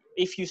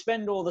 if you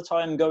spend all the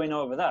time going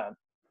over that,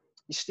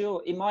 you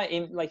still,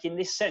 like in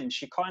this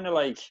sense, you kind of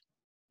like,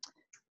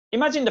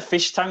 imagine the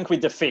fish tank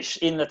with the fish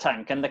in the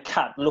tank and the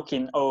cat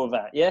looking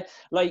over. Yeah,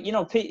 like, you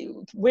know,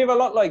 we're a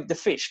lot like the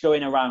fish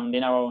going around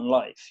in our own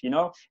life. You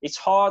know, it's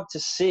hard to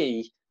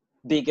see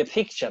bigger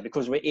picture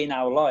because we're in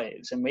our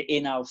lives and we're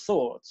in our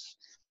thoughts.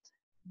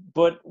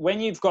 But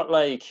when you've got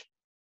like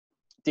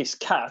this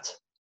cat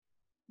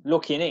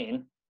looking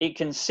in, it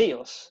can see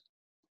us.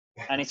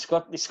 And it's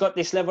got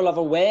this level of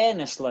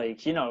awareness,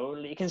 like, you know,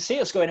 you can see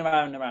us going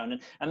around and around,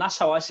 and that's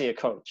how I see a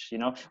coach, you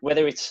know,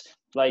 whether it's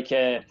like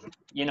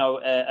you know,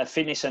 a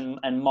fitness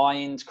and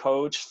mind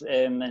coach,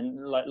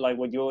 and like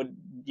what you're,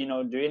 you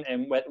know, doing,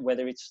 and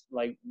whether it's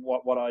like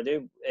what I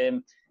do,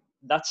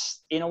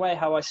 that's in a way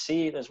how I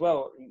see it as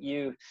well.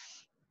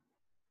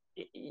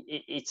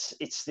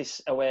 It's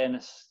this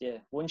awareness, yeah.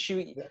 Once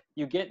you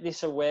get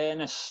this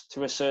awareness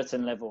to a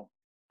certain level,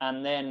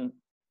 and then,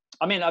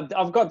 I mean,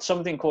 I've got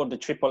something called the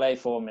AAA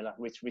formula,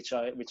 which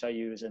I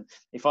use, and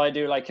if I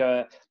do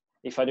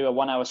a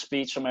 1 hour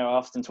speech somewhere, I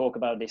often talk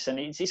about this, and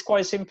it's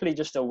quite simply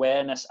just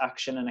awareness,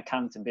 action, and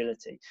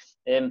accountability,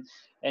 and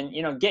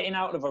you know, getting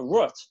out of a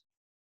rut.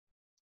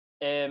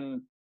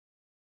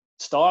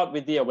 Start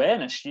with the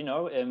awareness, you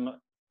know.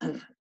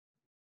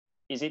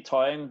 Is it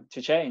time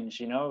to change?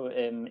 You know,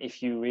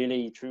 if you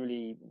really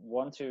truly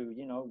want to,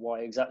 you know,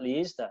 why exactly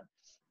is that?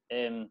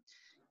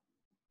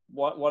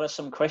 What are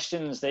some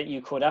questions that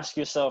you could ask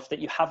yourself that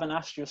you haven't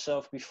asked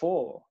yourself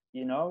before?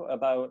 You know,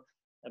 about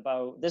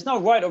there's no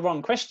right or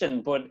wrong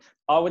question, but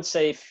I would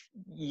say if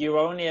you're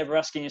only ever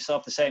asking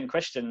yourself the same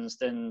questions,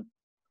 then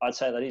I'd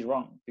say that is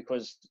wrong,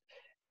 because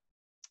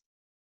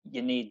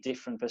you need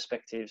different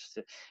perspectives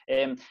to,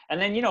 and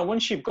then, you know,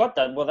 once you've got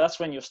that, well, that's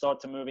when you start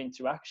to move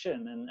into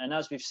action, and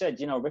as we've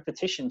said, you know,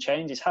 repetition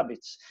changes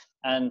habits,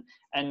 and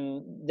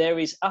there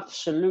is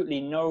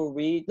absolutely no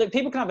look,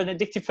 people can have an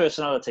addictive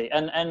personality,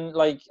 and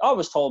like I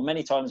was told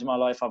many times in my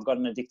life, I've got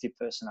an addictive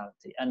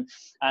personality, and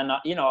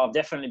you know, I've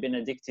definitely been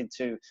addicted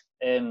to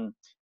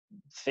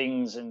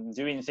things and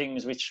doing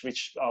things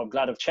which I'm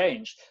glad have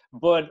changed,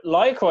 but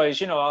likewise,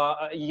 you know,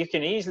 you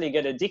can easily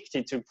get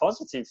addicted to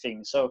positive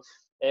things. So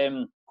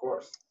of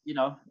course, you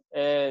know,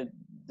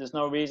 there's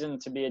no reason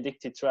to be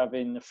addicted to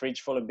having a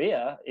fridge full of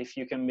beer if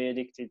you can be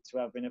addicted to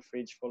having a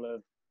fridge full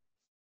of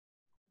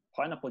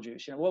pineapple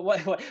juice, you know,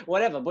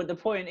 whatever. But the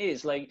point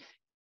is, like,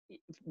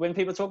 when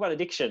people talk about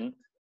addiction,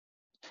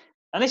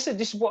 and this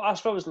is what I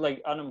suppose,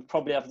 like, and I'm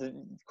probably have to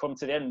come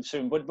to the end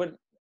soon, but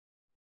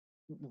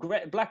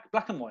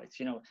black and white,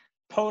 you know,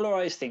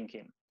 polarized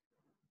thinking.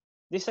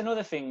 This is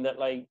another thing that,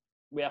 like,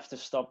 we have to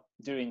stop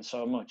doing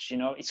so much, you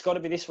know. It's got to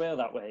be this way or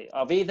that way.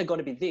 I've either got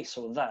to be this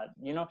or that,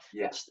 you know.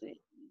 yes.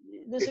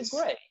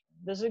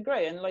 There's a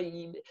gray, and like,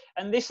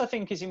 and this I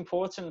think is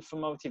important for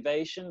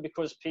motivation,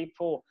 because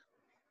people,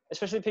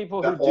 especially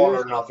people who That do all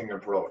or nothing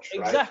approach,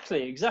 right?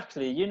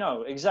 exactly, you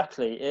know,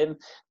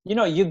 you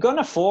know, you're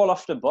gonna fall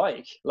off the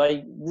bike.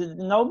 Like,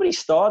 nobody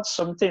starts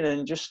something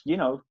and just, you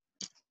know,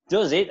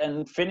 does it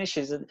and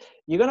finishes it.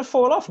 You're gonna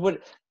fall off,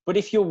 but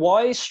if your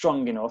why is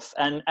strong enough,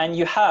 and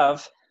you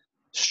have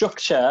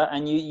structure,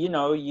 and you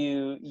know,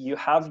 you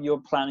have your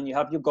plan, and you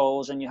have your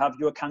goals, and you have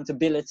your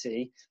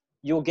accountability,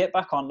 you'll get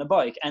back on the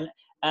bike, and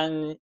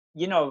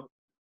you know,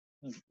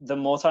 the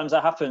more times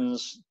that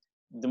happens,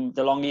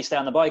 the longer you stay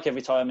on the bike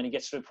every time, and it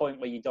gets to a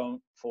point where you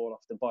don't fall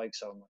off the bike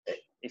so much,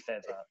 if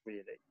ever,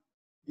 really.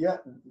 Yeah,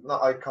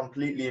 no, I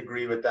completely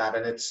agree with that,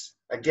 and it's,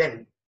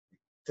 again,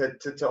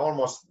 to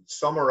almost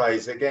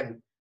summarize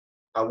again,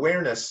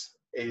 awareness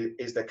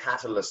is the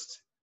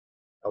catalyst.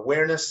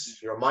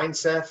 Awareness, your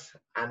mindset,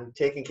 and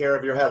taking care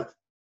of your health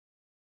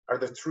are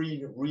the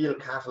three real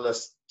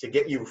catalysts to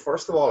get you,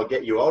 first of all,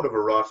 get you out of a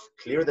rut,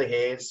 clear the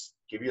haze,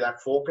 give you that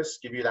focus,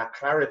 give you that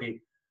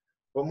clarity.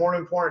 But more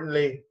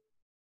importantly,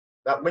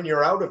 that when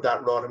you're out of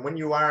that rut and when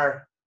you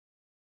are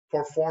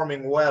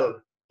performing well,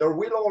 there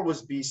will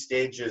always be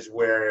stages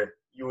where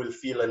you will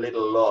feel a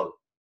little lull.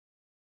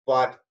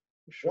 But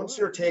once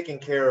you're taking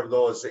care of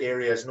those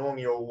areas, knowing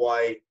your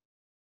why,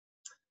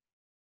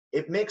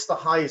 it makes the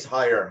highs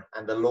higher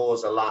and the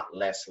lows a lot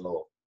less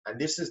low. And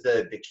this is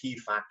the key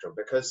factor,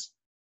 because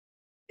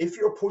if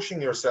you're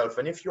pushing yourself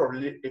and if you're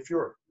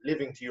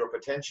living to your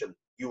potential,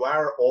 you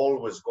are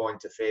always going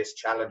to face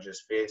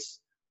challenges,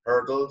 face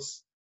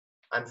hurdles,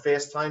 and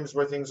face times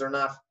where things are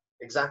not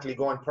exactly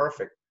going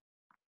perfect.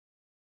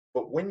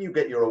 But when you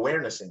get your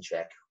awareness in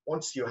check,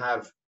 once you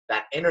have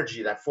that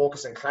energy, that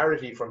focus and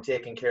clarity from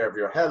taking care of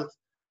your health,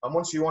 and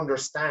once you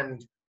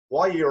understand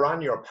why you're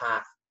on your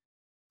path,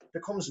 it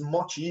becomes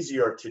much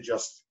easier to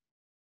just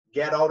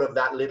get out of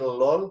that little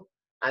lull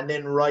and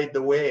then ride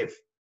the wave.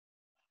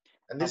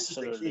 And this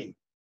Absolutely. Is the key.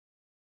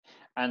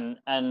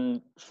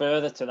 And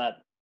further to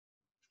that,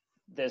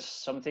 there's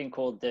something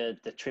called the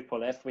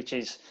triple F, which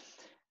is,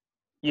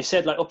 you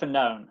said, like, up and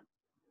down,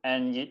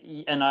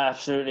 and I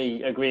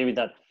absolutely agree with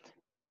that.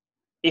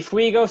 If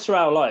we go through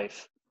our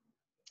life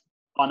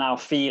on our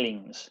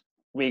feelings,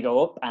 we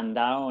go up and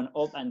down,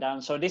 up and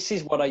down. So this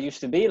is what I used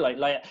to be like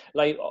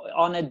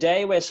on a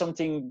day where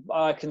something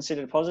I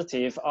considered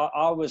positive,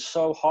 I was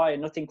so high,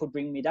 nothing could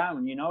bring me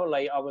down, you know,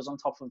 like I was on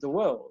top of the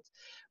world.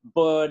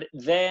 But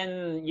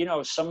then, you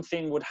know,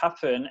 something would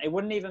happen. It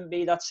wouldn't even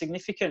be that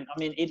significant. I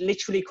mean, it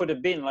literally could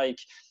have been like,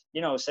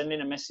 you know,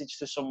 sending a message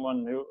to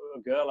someone,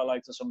 a girl I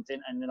liked or something,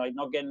 and like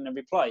not getting a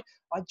reply.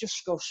 I'd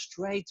just go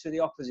straight to the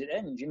opposite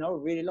end, you know,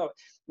 really low.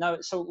 Now,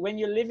 so when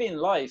you're living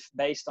life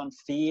based on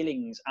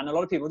feelings, and a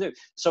lot of people do,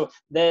 so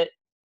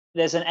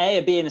there's an A,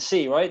 a B, and a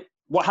C, right?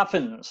 What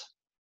happens?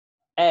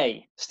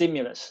 A,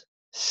 stimulus.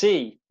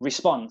 C,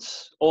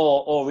 response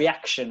or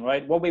reaction,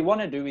 right? What we want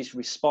to do is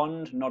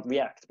respond, not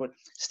react. But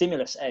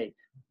stimulus A,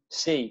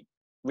 C,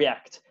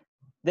 react.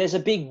 There's a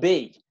big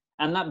B,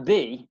 and that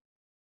B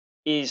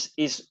is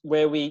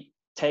where we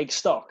take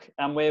stock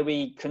and where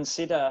we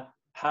consider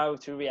how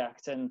to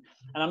react. And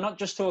I'm not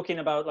just talking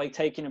about like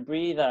taking a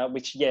breather,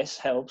 which yes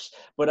helps,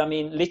 but I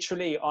mean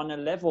literally on a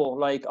level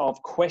like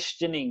of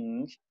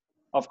questioning.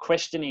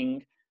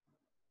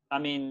 I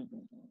mean,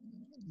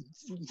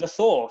 the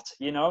thought,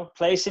 you know,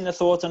 placing the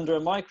thought under a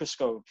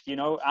microscope, you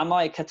know, am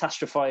I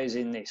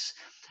catastrophizing this?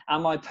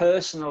 Am I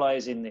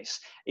personalizing this?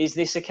 Is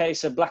this a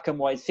case of black and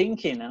white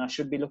thinking and I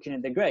should be looking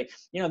at the gray?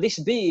 You know, this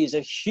B is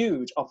a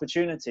huge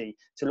opportunity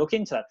to look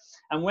into that.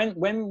 And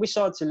when we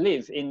start to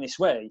live in this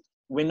way,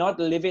 we're not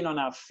living on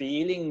our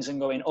feelings and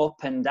going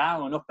up and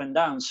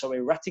down so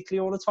erratically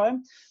all the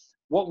time.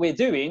 What we're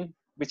doing,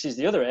 which is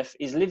the other F,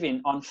 is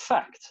living on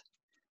fact.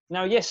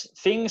 Now, yes,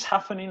 things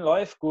happen in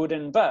life, good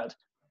and bad.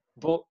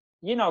 But,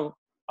 you know,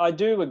 I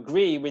do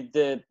agree with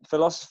the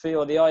philosophy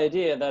or the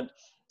idea that,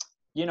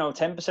 you know,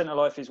 10% of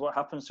life is what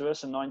happens to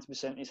us and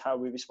 90% is how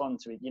we respond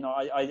to it. You know,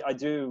 I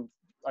do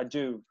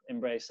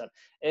embrace that.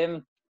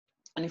 And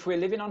if we're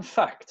living on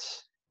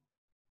facts,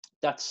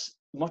 that's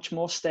much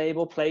more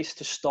stable place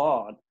to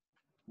start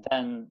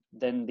than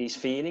these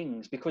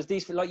feelings, because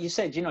these, like you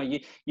said, you know,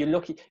 you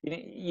look,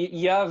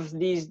 you have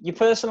these, you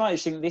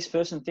personalize, think this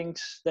person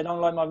thinks they don't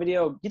like my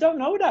video. You don't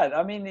know that.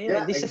 I mean, you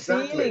know, this is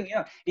a feeling, you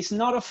know, it's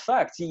not a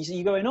fact.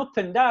 You're going up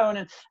and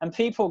down, and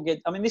people get,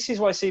 I mean, this is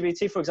why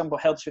CBT, for example,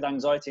 helps with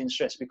anxiety and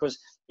stress, because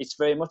it's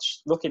very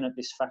much looking at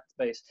this fact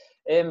base.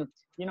 You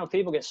know,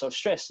 people get so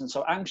stressed and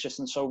so anxious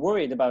and so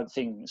worried about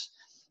things,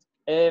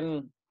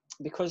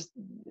 because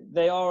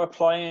they are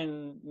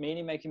applying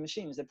meaning-making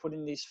machines. They're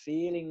putting these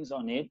feelings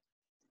on it,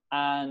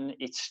 and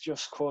it's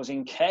just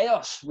causing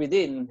chaos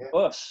within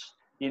us,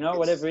 you know,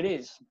 whatever it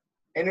is.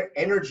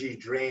 Energy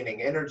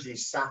draining, energy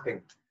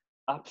sapping.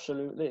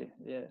 Absolutely,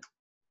 yeah.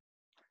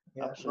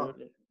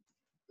 Absolutely.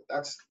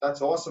 No,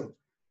 that's awesome.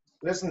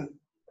 Listen,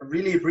 I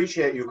really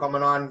appreciate you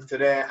coming on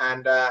today,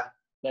 and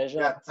pleasure.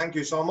 Yeah, thank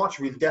you so much.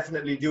 We'll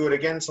definitely do it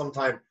again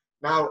sometime.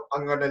 Now,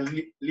 I'm going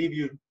to leave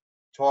you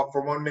talk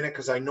for 1 minute,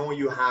 because I know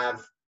you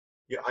have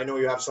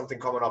something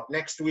coming up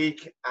next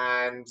week,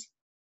 and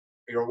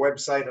your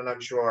website, and I'm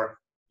sure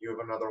you have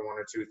another 1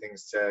 or 2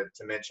 things to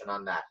mention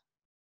on that.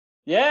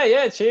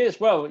 Yeah,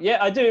 cheers. Well, yeah,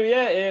 I do.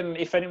 Yeah,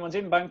 if anyone's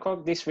in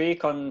Bangkok this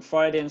week on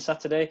Friday and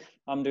Saturday,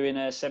 I'm doing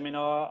a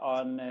seminar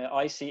on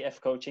ICF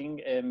coaching.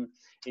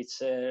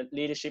 It's a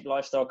leadership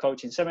lifestyle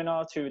coaching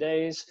seminar, 2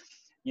 days.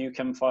 You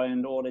can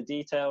find all the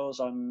details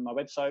on my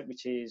website,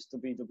 which is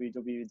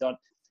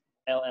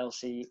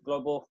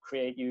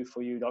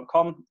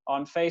www.llcglobalcreateyouforyou.com.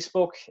 On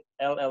Facebook,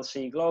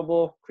 LLC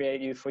Global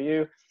Create You For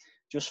You.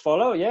 Just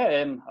follow.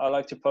 Yeah, I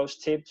like to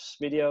post tips,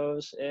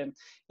 videos.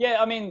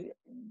 Yeah, I mean,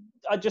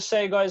 I'd just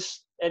say,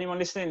 guys, anyone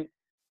listening,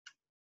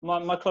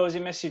 my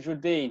closing message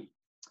would be,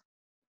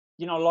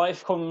 you know,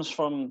 life comes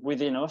from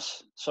within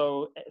us.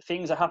 So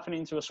things are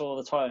happening to us all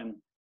the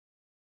time.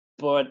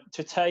 But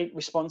to take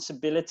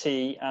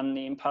responsibility and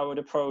the empowered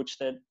approach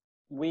that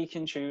we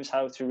can choose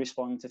how to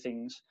respond to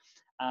things,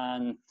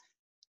 and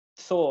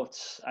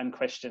thoughts and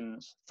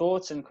questions.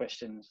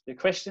 The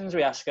questions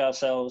we ask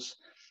ourselves,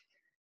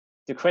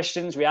 the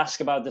questions we ask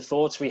about the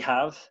thoughts we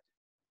have,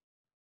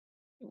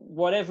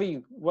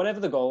 whatever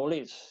the goal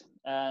is,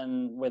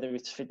 and whether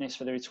it's fitness,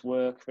 whether it's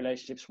work,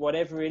 relationships,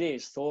 whatever it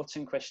is, thoughts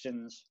and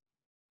questions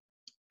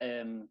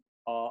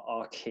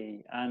are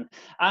key. And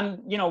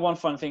you know, one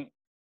fun thing,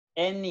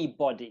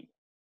 anybody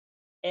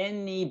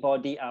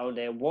out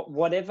there,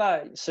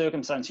 whatever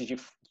circumstances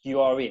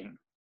you are in,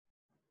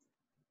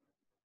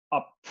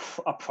 I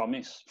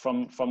promise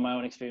from my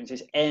own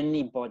experiences,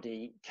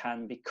 anybody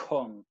can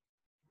become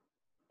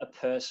a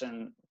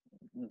person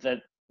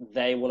that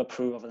they will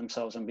approve of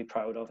themselves and be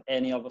proud of.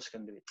 Any of us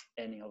can do it,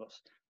 any of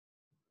us.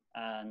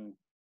 And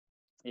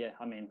yeah,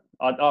 I mean,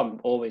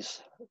 I'm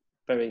always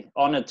very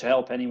honored to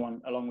help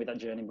anyone along with that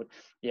journey, but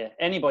yeah,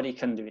 anybody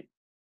can do it.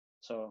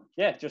 So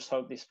yeah, just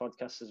hope this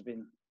podcast has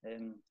been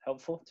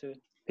helpful to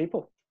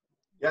people.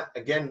 Yeah,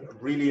 again,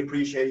 really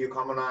appreciate you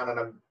coming on, and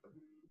I'm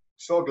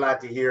so glad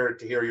to hear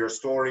your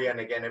story,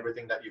 and again,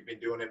 everything that you've been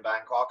doing in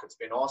Bangkok. It's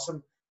been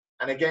awesome.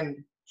 And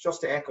again,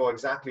 just to echo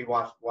exactly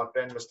what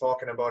Ben was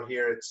talking about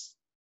here, it's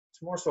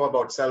more so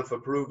about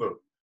self-approval,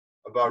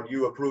 about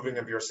you approving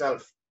of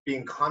yourself,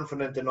 being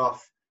confident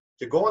enough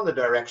to go in the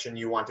direction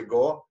you want to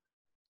go,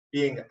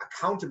 being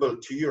accountable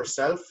to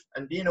yourself,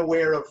 and being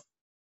aware of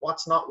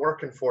what's not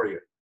working for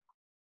you.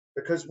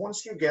 Because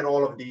once you get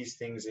all of these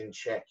things in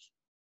check,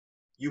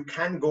 you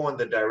can go in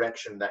the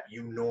direction that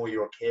you know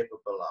you're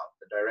capable of,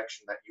 the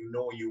direction that you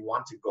know you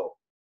want to go.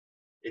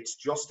 It's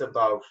just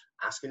about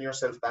asking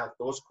yourself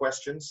those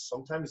questions,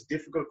 sometimes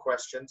difficult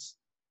questions,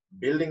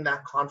 building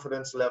that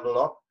confidence level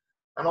up,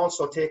 and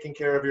also taking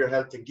care of your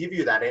health to give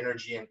you that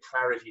energy and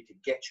clarity to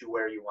get you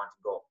where you want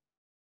to go.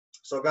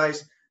 So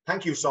guys,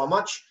 thank you so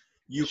much.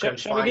 you Shall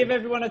can we find. give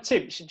everyone a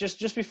tip?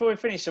 Just before we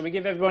finish, so we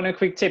give everyone a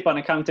quick tip on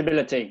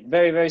accountability.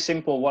 Very, very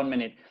simple, 1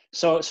 minute.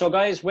 So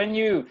guys, when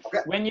you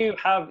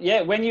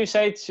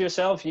say to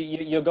yourself,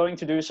 you're going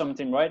to do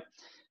something, right?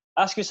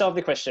 Ask yourself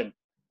the question,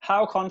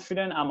 how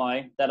confident am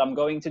I that I'm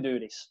going to do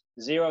this?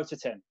 0 to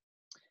 10.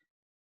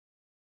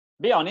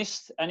 Be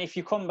honest. And if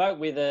you come back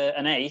with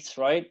an 8,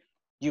 right,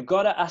 you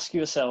got to ask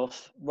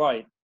yourself,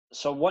 right,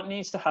 so what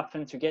needs to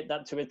happen to get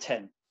that to a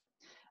 10?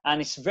 And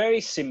it's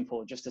very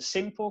simple, just a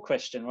simple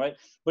question, right?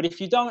 But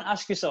if you don't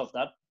ask yourself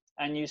that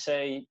and you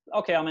say,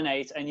 okay, I'm an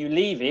 8, and you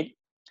leave it,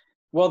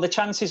 well, the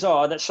chances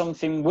are that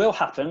something will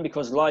happen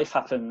because life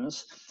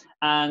happens.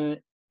 And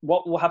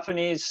what will happen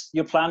is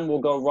your plan will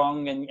go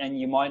wrong and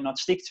you might not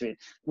stick to it.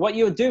 What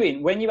you're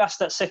doing when you ask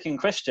that second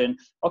question,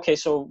 okay,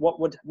 so what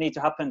would need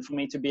to happen for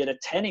me to be at a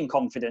 10 in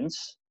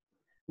confidence?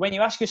 When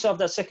you ask yourself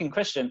that second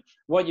question,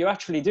 what you're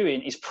actually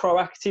doing is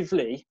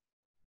proactively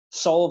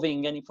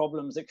solving any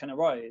problems that can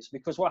arise.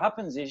 Because what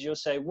happens is you'll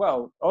say,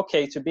 well,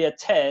 okay, to be a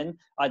 10,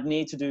 I'd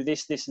need to do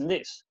this, this, and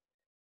this.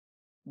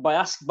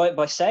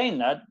 By saying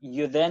that,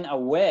 you're then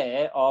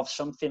aware of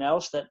something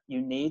else that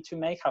you need to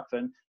make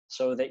happen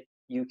so that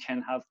you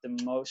can have the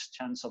most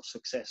chance of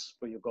success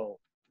for your goal.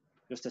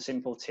 Just a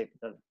simple tip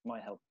that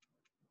might help.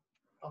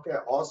 Okay,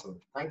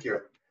 awesome. Thank you.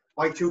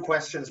 My 2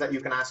 questions that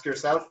you can ask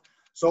yourself.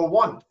 So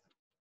 1,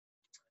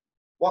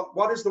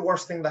 what is the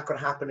worst thing that could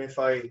happen if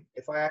I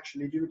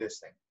actually do this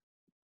thing?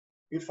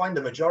 You'd find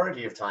the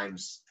majority of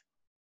times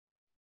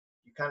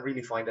you can't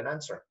really find an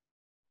answer.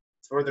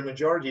 For the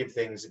majority of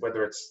things,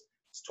 whether it's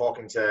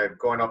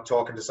going up,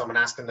 talking to someone,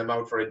 asking them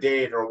out for a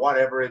date or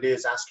whatever it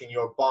is, asking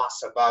your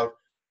boss about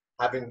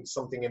having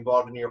something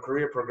involved in your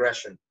career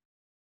progression,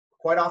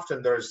 quite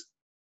often there's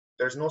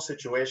no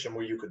situation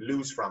where you could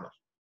lose from it.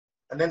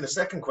 And then the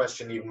second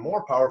question, even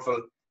more powerful,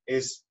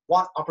 is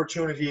what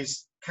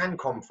opportunities can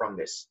come from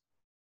this?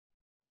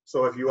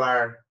 So if you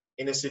are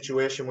in a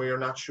situation where you're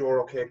not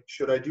sure, okay,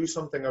 should I do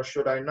something or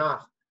should I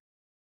not?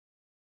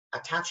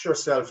 Attach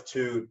yourself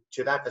to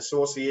that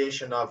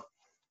association of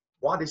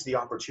what is the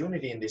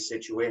opportunity in this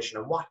situation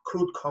and what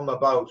could come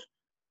about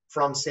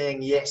from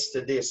saying yes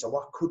to this, or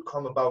what could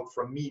come about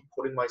from me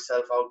putting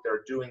myself out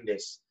there doing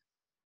this.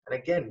 And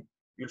again,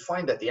 you'll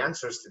find that the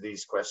answers to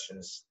these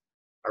questions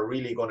are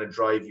really going to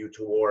drive you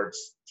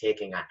towards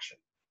taking action.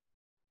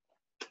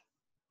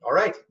 All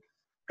right,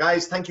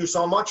 guys, thank you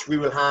so much. We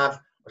will have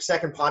our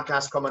second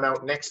podcast coming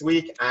out next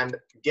week. And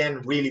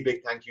again, really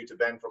big thank you to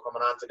Ben for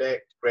coming on today.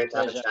 Great to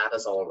have a chat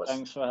as always.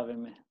 Thanks for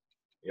having me.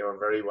 You're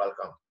very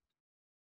welcome.